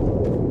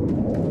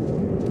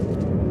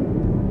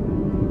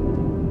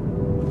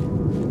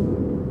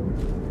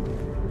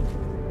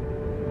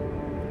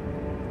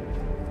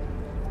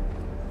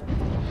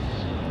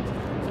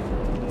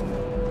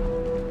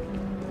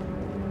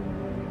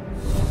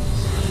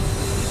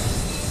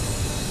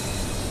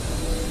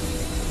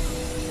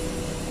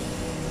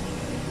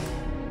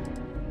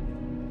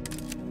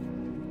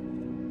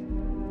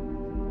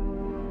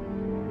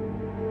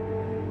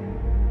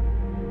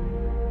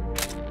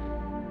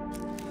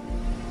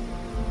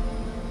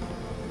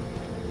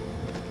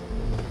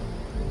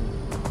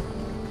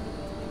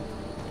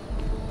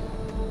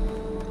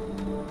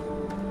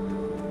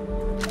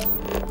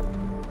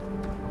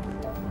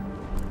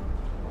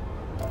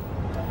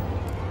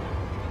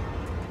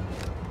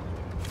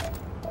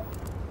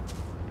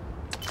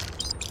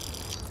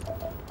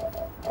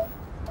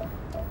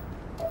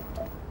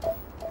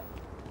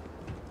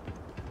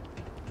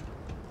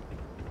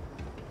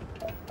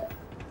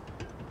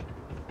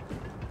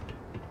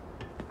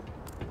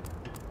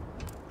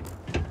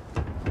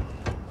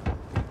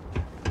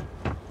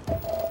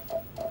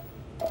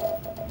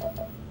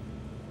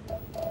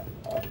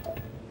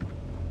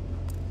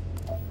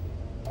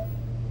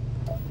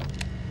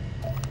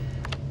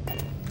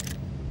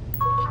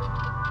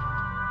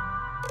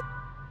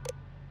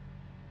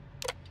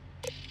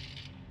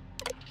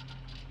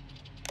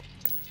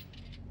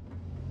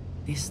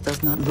 This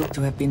does not look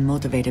to have been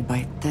motivated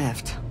by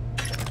theft.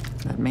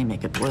 That may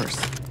make it worse.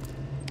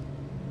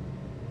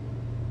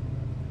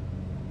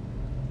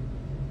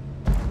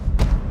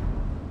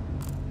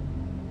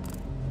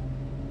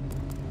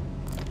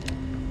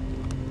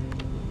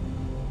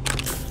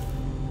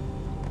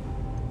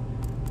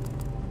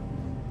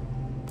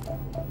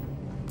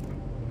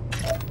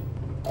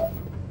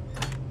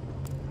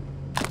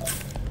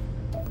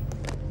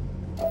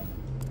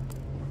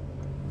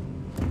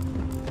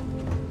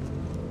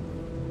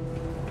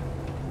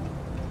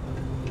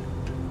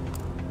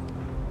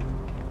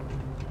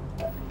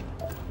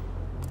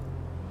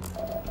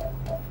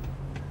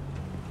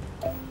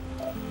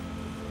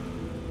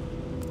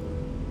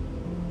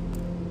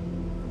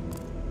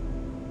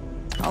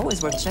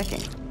 Always worth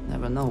checking.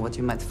 Never know what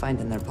you might find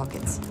in their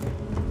pockets.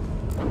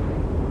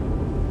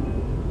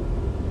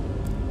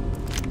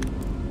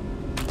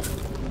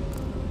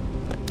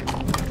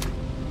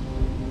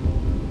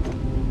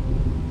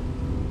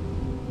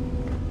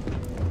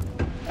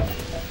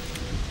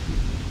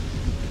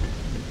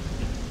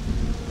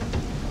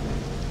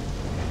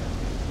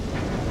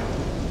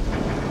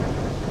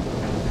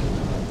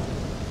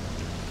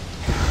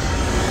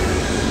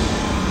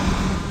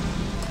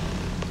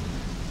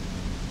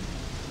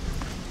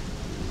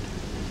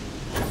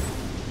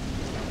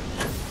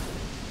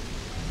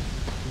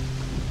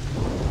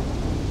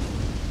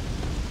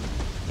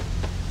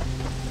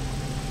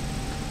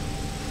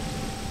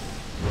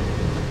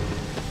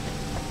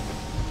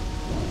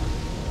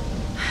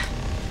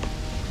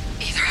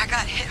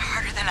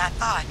 I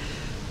thought.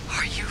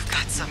 Or you've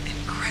got some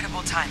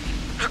incredible timing.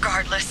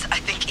 Regardless, I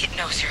think it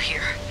knows you're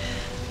here.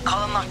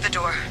 I'll unlock the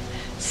door.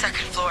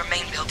 Second floor,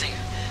 main building.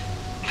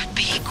 But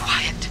be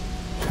quiet.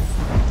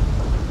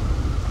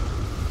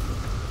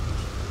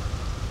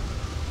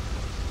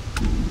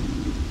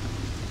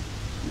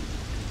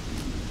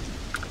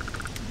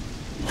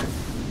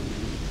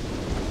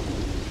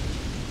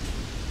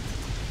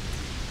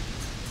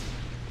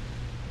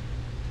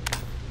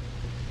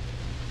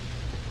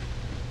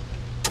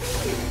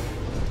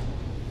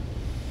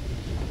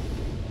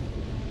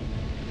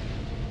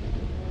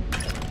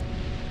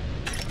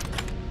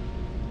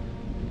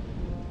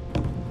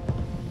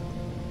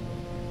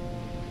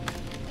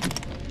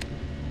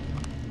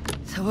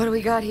 So what do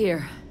we got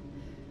here?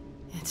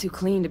 Too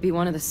clean to be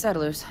one of the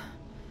settlers.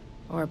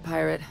 Or a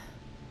pirate.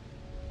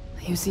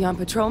 You see on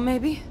patrol,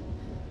 maybe?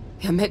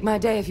 Yeah, make my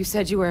day if you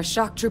said you were a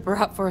shock trooper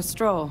out for a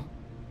stroll.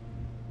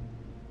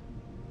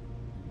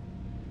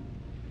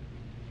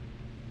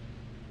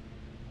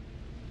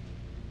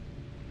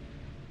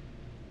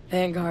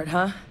 Vanguard,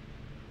 huh?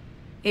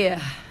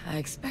 Yeah, I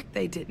expect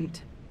they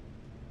didn't.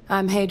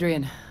 I'm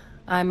Hadrian.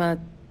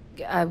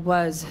 I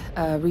was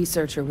a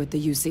researcher with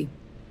the UC.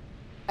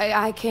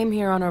 I came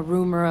here on a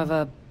rumor of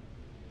a...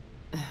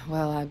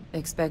 Well, I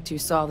expect you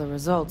saw the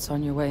results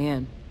on your way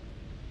in.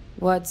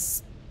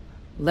 What's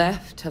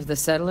left of the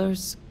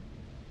settlers?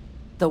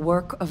 The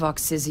work of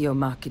Oxysio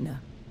Machina.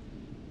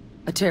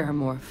 A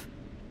terramorph.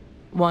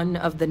 One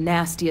of the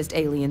nastiest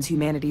aliens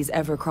humanity's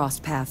ever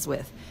crossed paths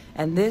with.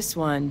 And this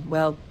one,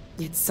 well,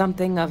 it's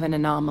something of an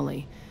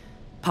anomaly.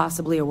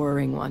 Possibly a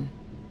worrying one.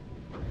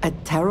 A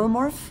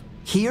terramorph?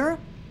 Here?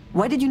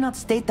 Why did you not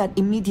state that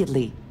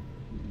immediately?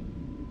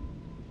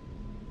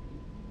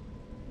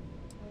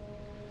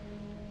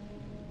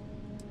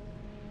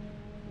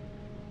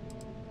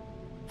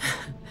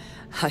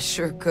 I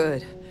sure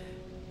could.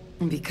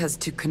 Because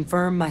to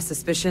confirm my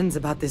suspicions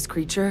about this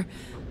creature,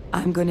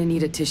 I'm gonna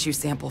need a tissue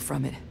sample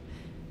from it.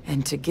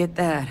 And to get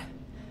that,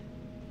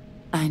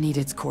 I need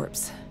its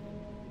corpse.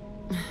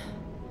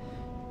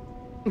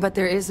 But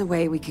there is a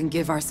way we can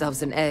give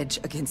ourselves an edge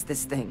against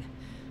this thing.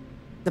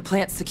 The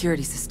plant's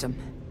security system.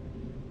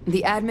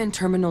 The admin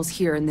terminal's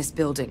here in this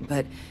building,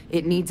 but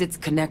it needs its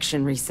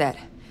connection reset.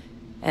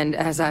 And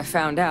as I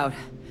found out,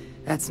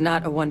 that's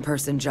not a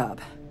one-person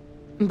job.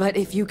 But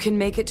if you can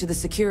make it to the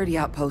security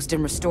outpost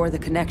and restore the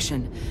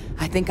connection,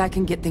 I think I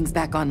can get things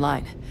back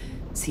online.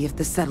 See if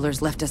the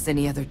settlers left us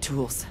any other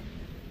tools.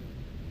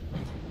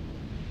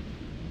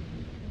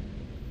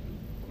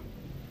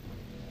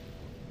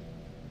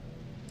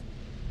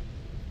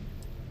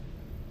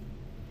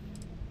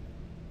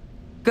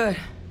 Good.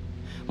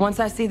 Once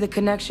I see the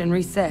connection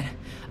reset,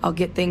 I'll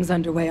get things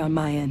underway on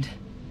my end.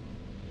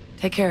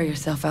 Take care of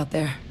yourself out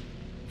there.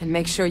 And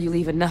make sure you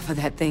leave enough of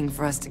that thing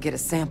for us to get a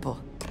sample.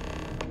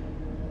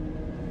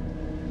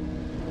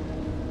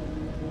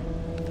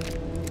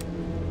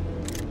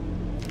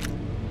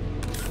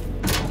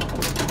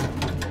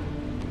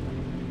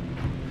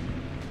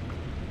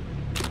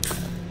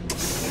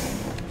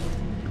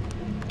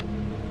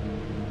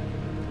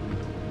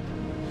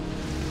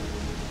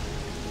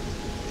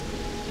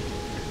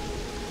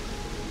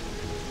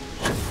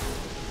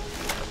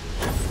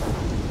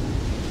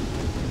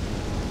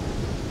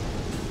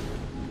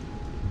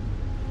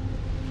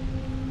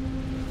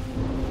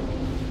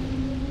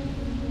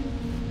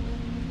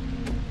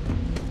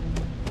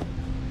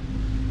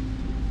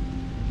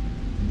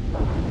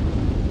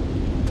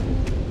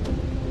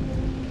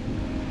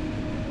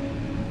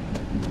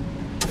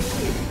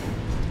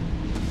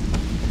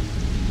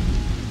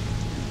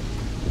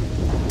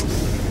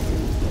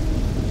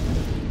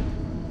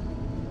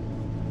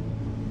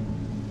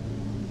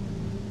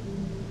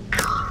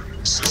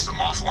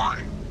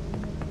 offline.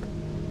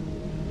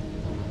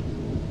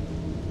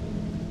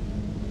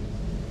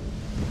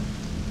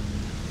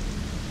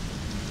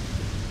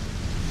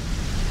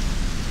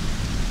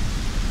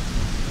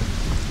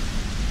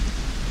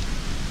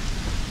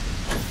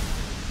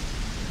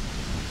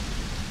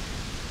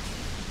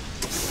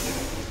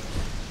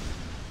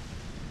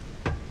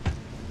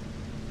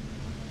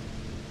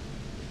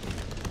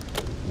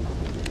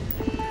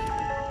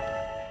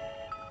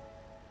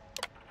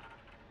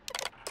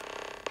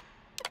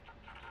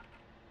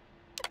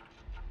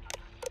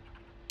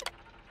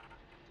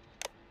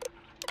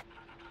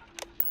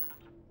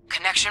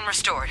 Connection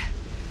restored.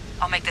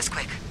 I'll make this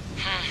quick.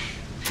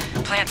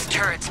 Plant's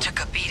turrets took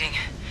a beating,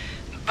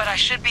 but I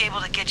should be able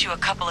to get you a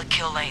couple of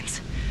kill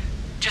lanes.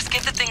 Just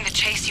get the thing to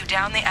chase you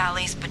down the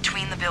alleys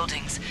between the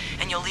buildings,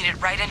 and you'll lead it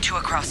right into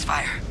a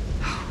crossfire.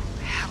 Oh,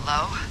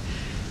 hello?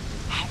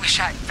 Wish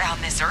I'd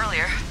found this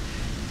earlier.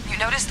 You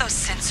notice those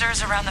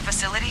sensors around the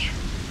facility?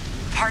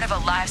 Part of a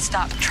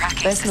livestock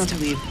tracking Best system. not to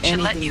leave Should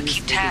let anything you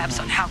keep useful tabs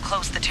behind. on how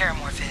close the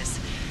terramorph is.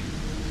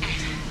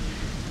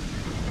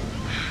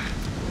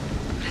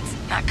 But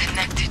it's not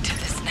connected to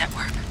this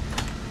network.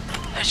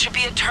 There should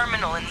be a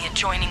terminal in the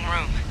adjoining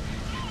room.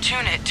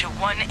 Tune it to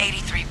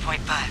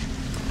 183.5.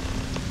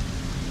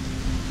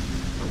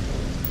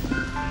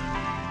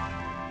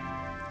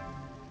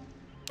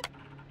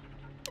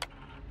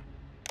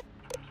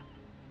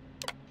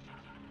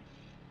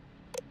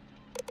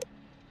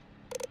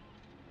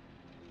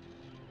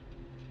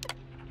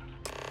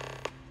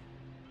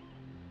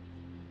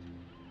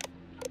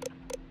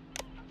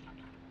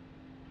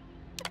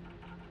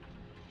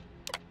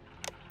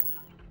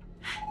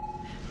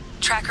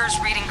 Tracker's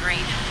reading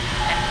green.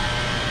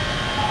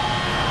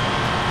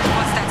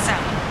 What's that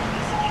sound?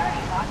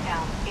 Security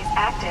lockdown is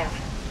active.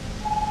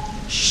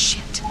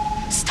 Shit.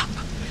 Stop.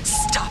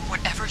 Stop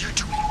whatever you're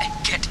doing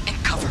and get in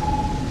cover.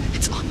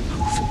 It's on the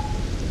move.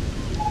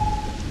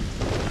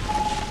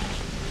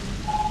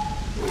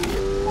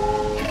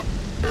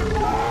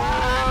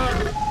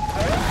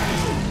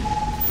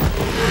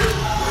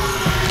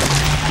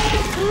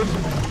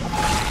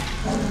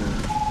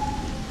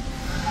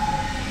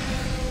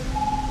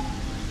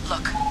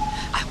 Look,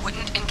 I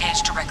wouldn't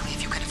engage directly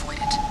if you could avoid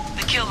it.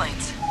 The kill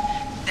lanes.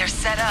 They're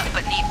set up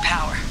but need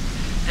power.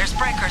 There's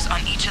breakers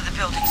on each of the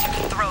buildings you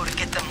can throw to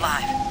get them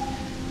live.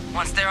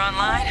 Once they're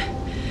online,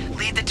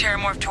 lead the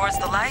terramorph towards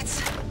the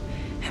lights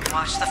and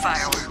watch the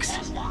fireworks.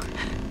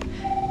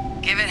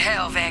 Give it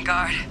hell,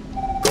 Vanguard.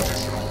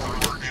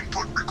 Power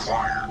input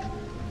required.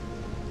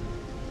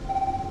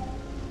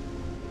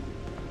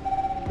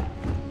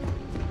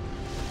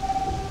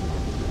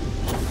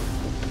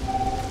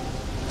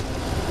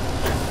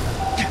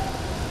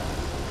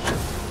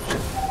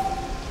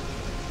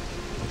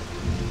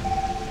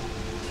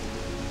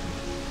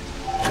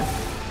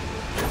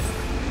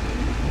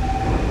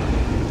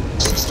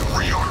 System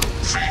rearm.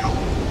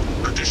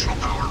 Fail. Additional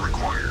power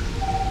required.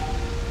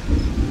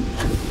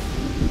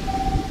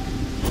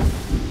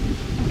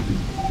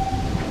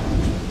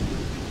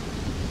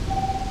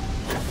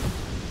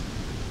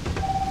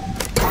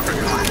 Weapon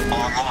group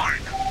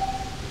online.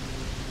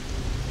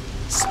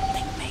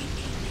 Something may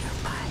be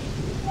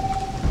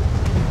nearby.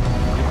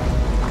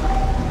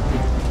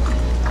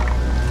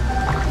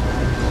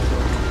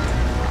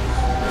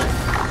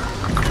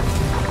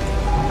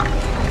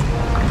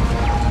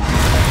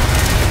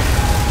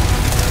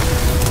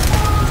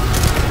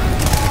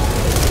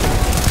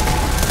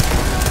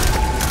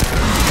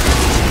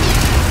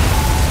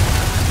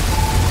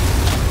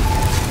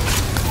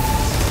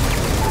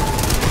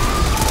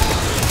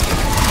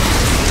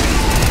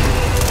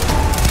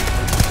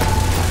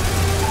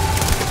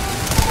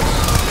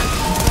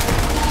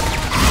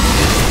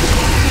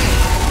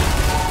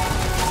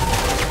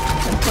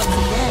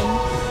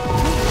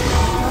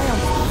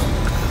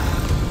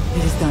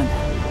 It is done.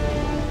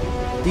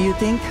 Do you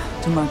think,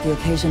 to mark the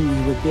occasion,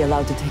 we would be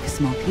allowed to take a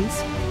small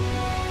piece?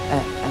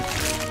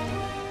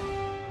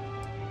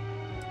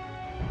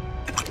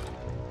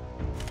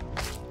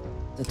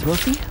 The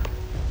trophy?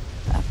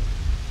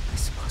 I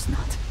suppose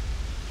not.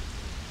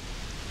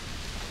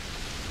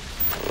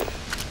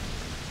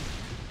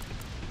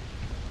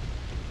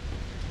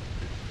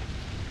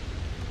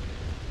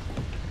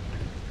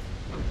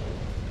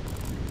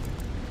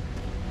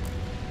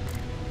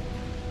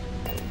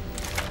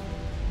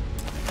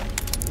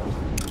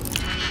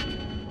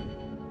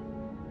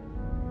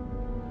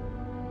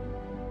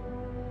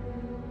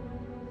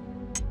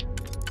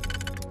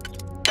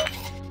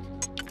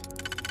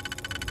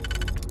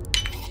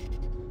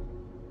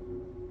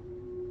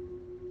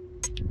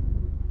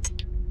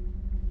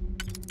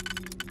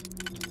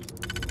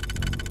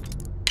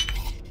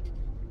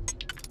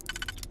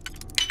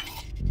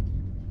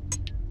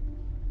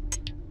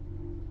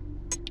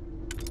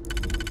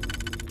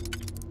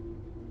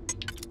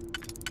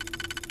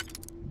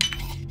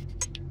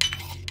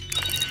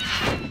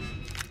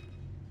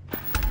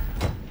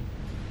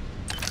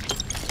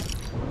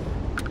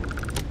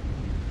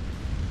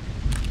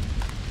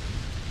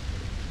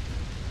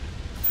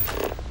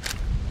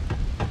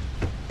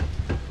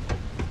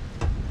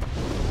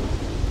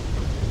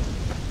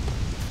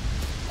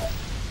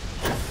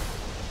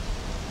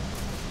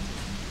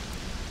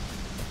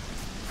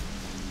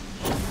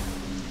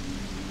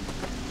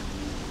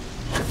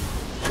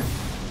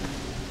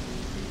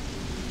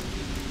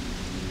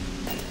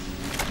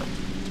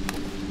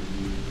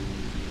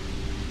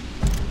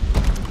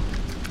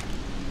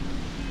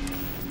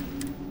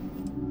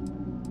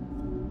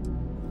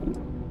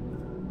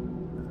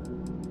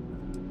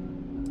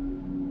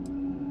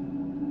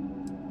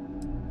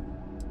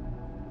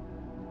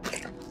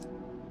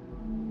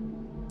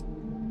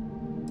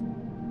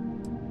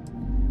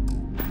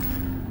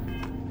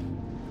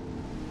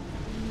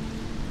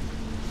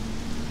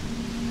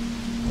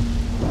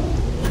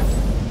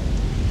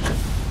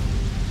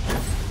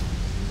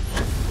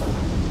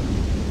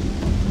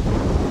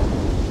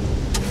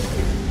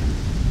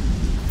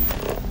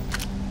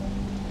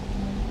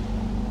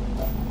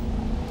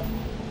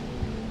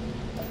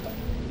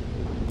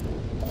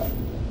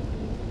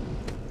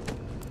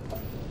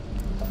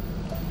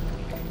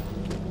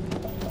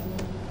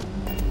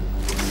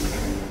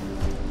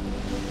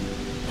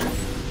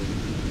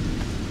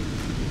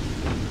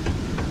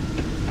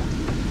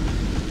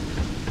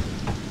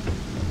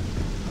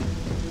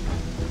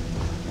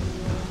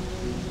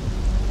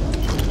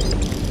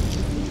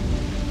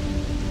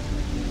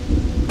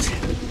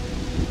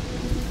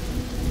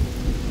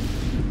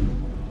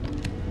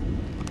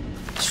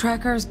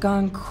 tracker's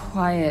gone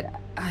quiet.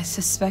 I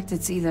suspect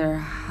it's either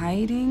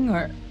hiding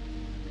or...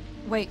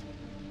 Wait.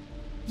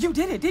 You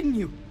did it, didn't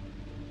you?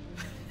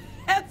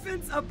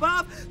 Heavens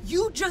above!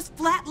 You just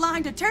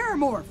flatlined a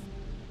terramorph!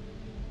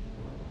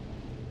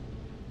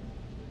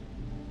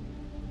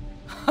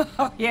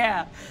 Oh,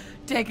 yeah.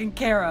 Taken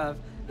care of.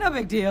 No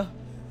big deal.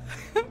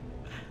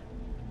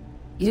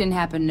 You didn't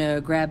happen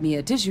to grab me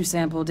a tissue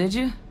sample, did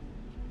you?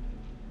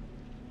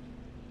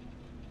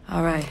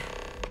 All right.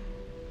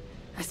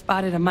 I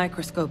spotted a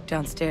microscope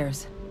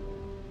downstairs.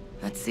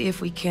 Let's see if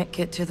we can't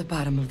get to the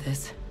bottom of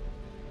this.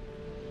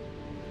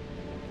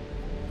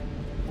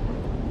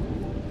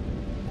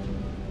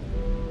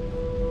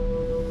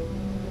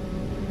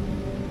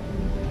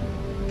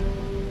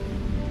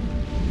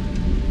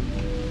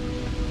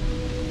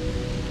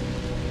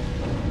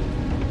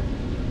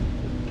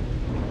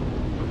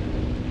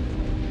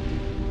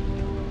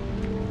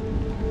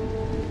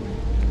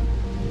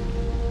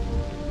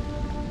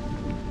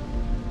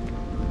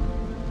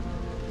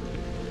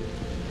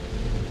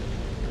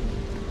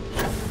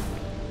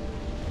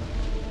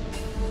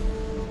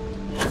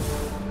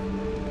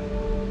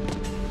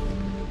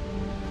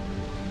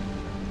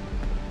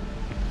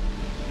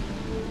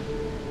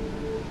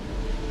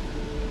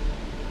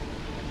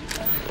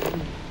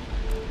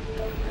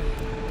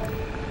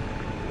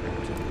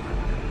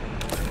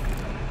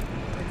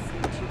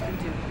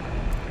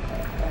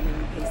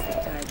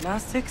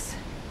 Diagnostics?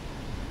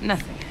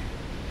 Nothing.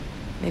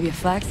 Maybe a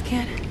flag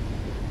scan?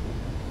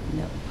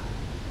 Nope.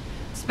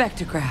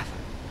 Spectrograph.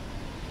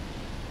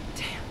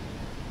 Damn.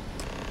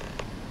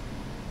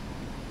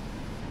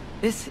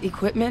 This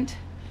equipment,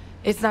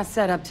 it's not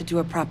set up to do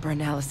a proper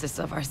analysis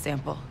of our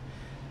sample.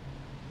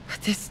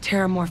 But this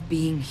terramorph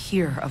being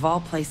here, of all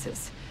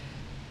places,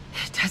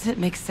 it doesn't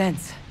make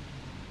sense.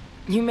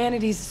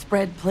 Humanity's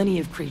spread plenty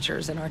of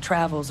creatures in our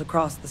travels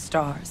across the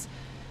stars.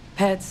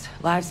 Pets,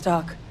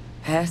 livestock,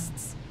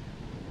 pests.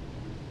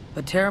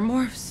 But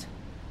terramorphs?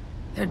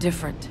 They're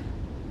different.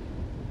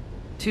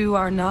 To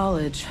our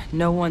knowledge,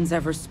 no one's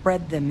ever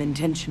spread them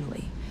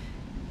intentionally.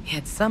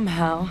 Yet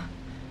somehow,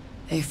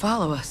 they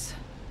follow us.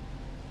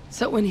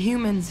 So when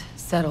humans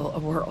settle a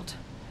world,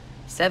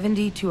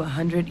 70 to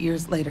 100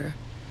 years later,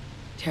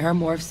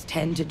 terramorphs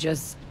tend to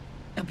just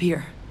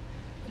appear.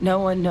 No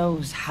one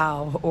knows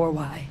how or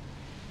why.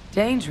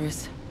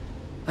 Dangerous,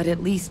 but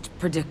at least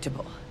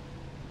predictable.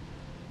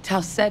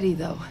 Tau Ceti,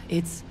 though,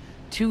 it's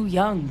too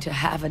young to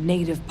have a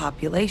native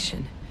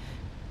population.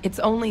 It's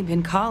only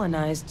been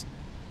colonized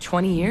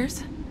 20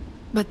 years?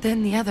 But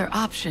then the other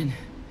option,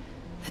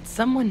 that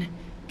someone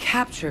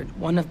captured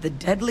one of the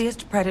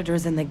deadliest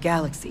predators in the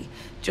galaxy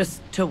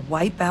just to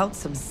wipe out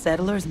some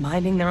settlers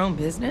minding their own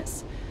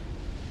business?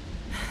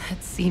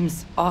 That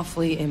seems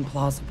awfully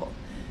implausible.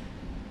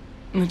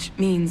 Which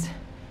means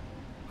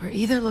we're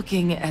either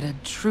looking at a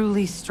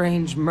truly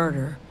strange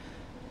murder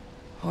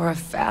or a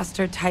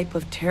faster type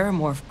of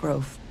terramorph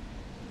growth,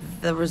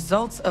 the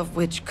results of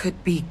which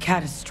could be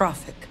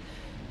catastrophic.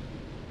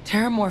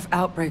 Terramorph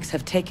outbreaks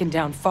have taken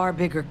down far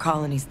bigger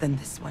colonies than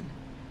this one.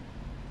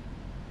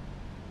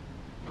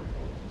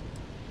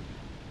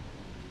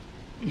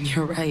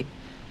 You're right.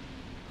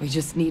 We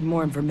just need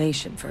more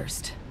information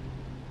first.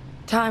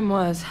 Time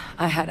was,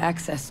 I had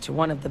access to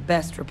one of the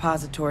best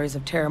repositories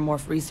of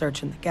terramorph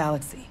research in the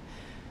galaxy.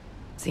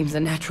 Seems a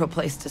natural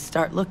place to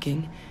start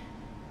looking,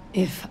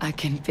 if I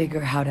can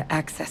figure how to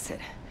access it.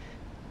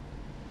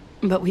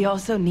 But we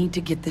also need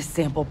to get this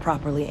sample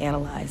properly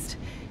analyzed,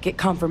 get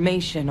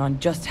confirmation on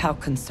just how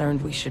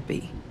concerned we should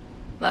be.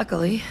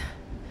 Luckily,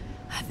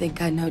 I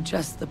think I know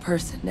just the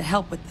person to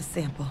help with the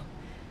sample.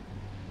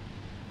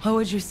 What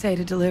would you say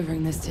to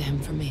delivering this to him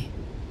for me?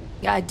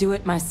 I'd do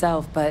it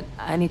myself, but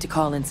I need to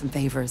call in some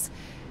favors.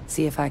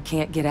 See if I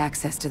can't get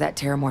access to that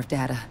terramorph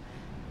data.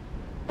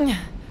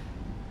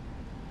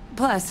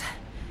 Plus,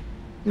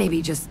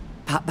 maybe just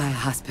pop by a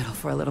hospital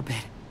for a little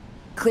bit.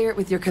 Clear it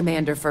with your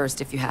commander first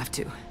if you have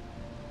to.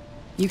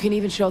 You can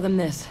even show them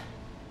this.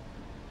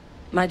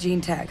 My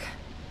gene tag.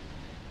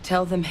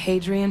 Tell them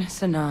Hadrian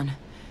Sanan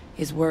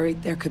is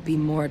worried there could be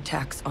more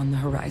attacks on the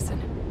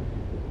horizon.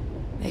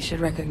 They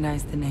should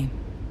recognize the name.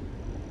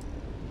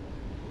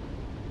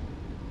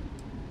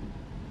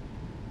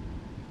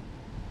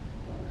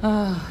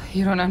 Oh,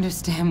 you don't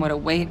understand what a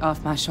weight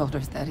off my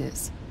shoulders that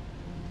is.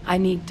 I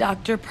need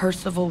Dr.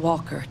 Percival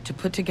Walker to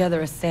put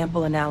together a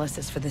sample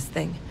analysis for this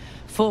thing.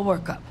 Full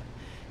workup.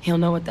 He'll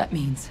know what that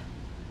means.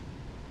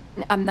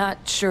 I'm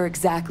not sure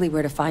exactly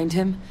where to find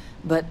him,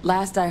 but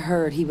last I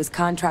heard he was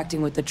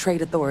contracting with the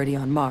Trade Authority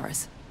on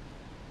Mars.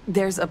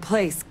 There's a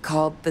place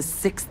called the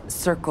Sixth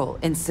Circle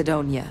in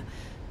Sidonia.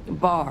 A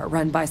bar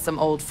run by some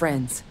old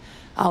friends.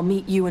 I'll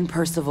meet you and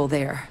Percival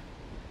there.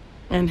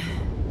 And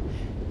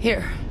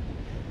here.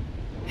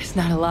 It's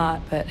not a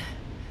lot, but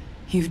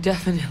you've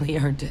definitely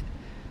earned it.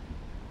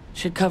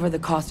 Should cover the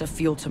cost of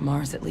fuel to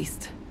Mars at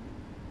least.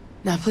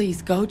 Now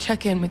please, go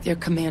check in with your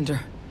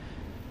commander.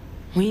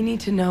 We need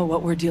to know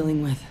what we're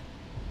dealing with.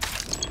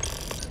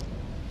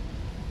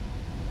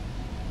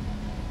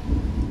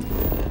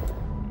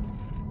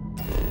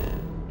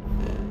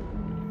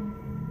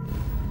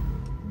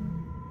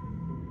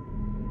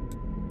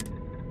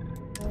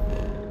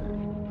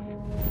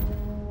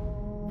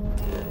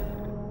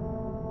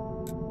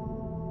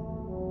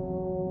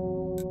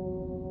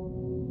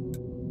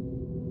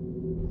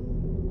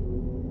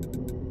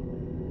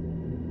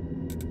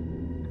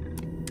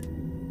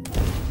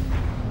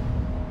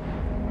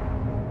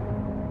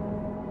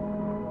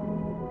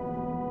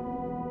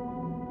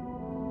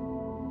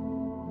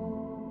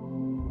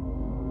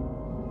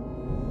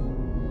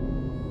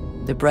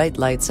 The bright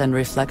lights and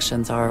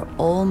reflections are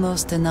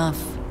almost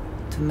enough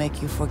to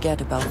make you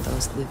forget about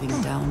those living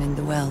down in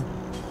the well.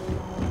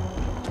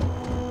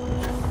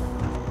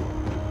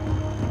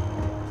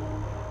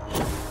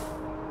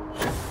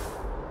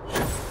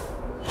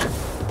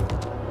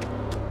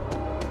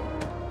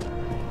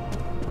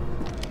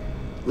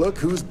 Look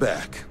who's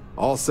back.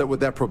 All set with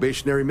that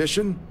probationary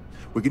mission?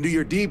 We can do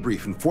your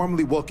debrief and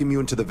formally welcome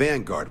you into the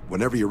Vanguard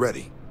whenever you're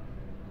ready.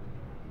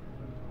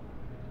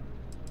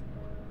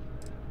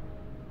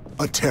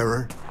 A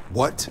terror?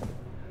 What?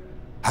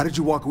 How did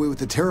you walk away with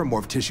the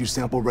terramorph tissue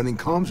sample running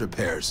comms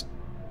repairs?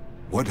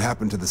 What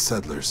happened to the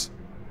settlers?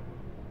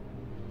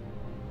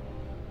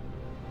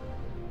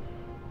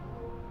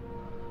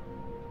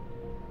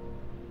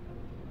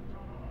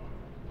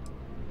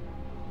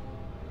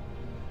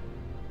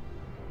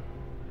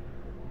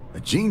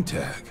 A gene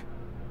tag?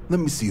 Let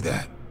me see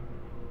that.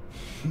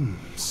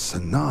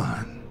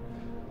 Sanan.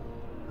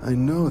 I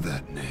know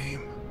that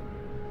name.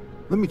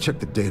 Let me check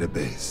the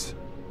database.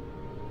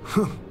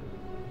 Huh.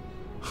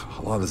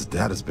 A lot of this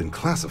data's been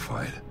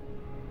classified.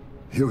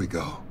 Here we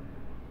go.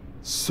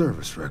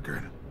 Service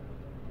record.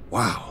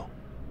 Wow.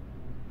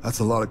 That's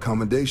a lot of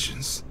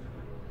commendations.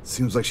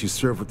 Seems like she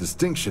served with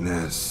distinction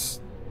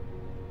as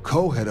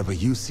co-head of a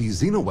UC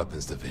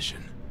Xenoweapons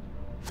division.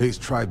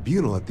 Faced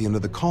tribunal at the end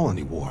of the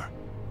Colony War.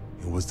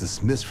 And was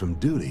dismissed from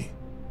duty.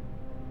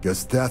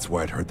 Guess that's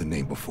why I'd heard the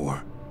name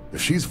before.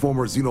 If she's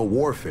former Xeno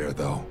warfare,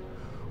 though,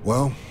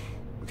 well,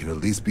 we can at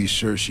least be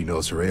sure she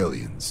knows her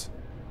aliens.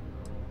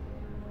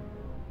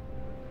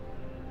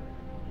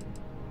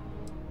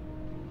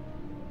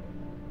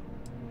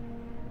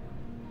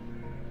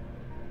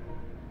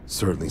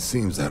 Certainly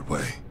seems that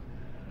way.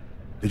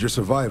 Did your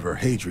survivor,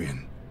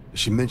 Hadrian, did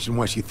she mention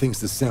why she thinks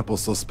this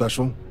sample's so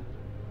special?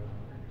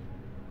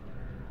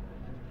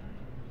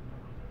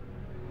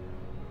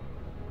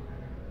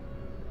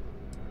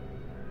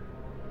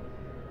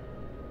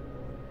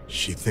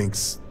 She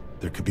thinks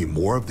there could be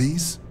more of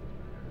these?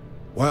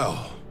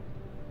 Well,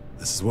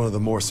 this is one of the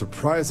more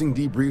surprising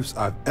debriefs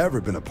I've ever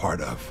been a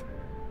part of.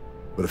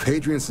 But if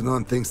Hadrian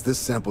Sanan thinks this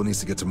sample needs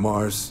to get to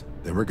Mars,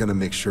 then we're gonna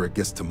make sure it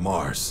gets to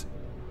Mars.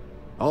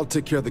 I'll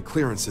take care of the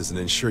clearances and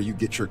ensure you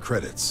get your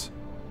credits.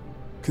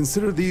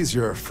 Consider these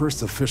your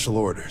first official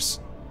orders.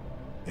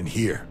 And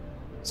here,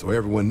 so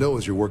everyone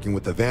knows you're working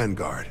with the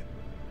Vanguard.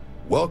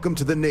 Welcome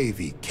to the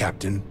Navy,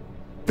 Captain.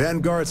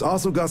 Vanguard's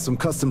also got some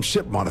custom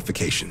ship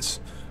modifications.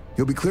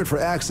 You'll be cleared for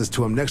access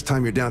to them next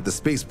time you're down at the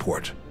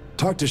spaceport.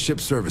 Talk to ship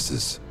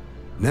services.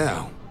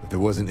 Now, if there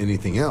wasn't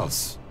anything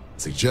else, I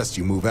suggest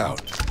you move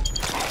out.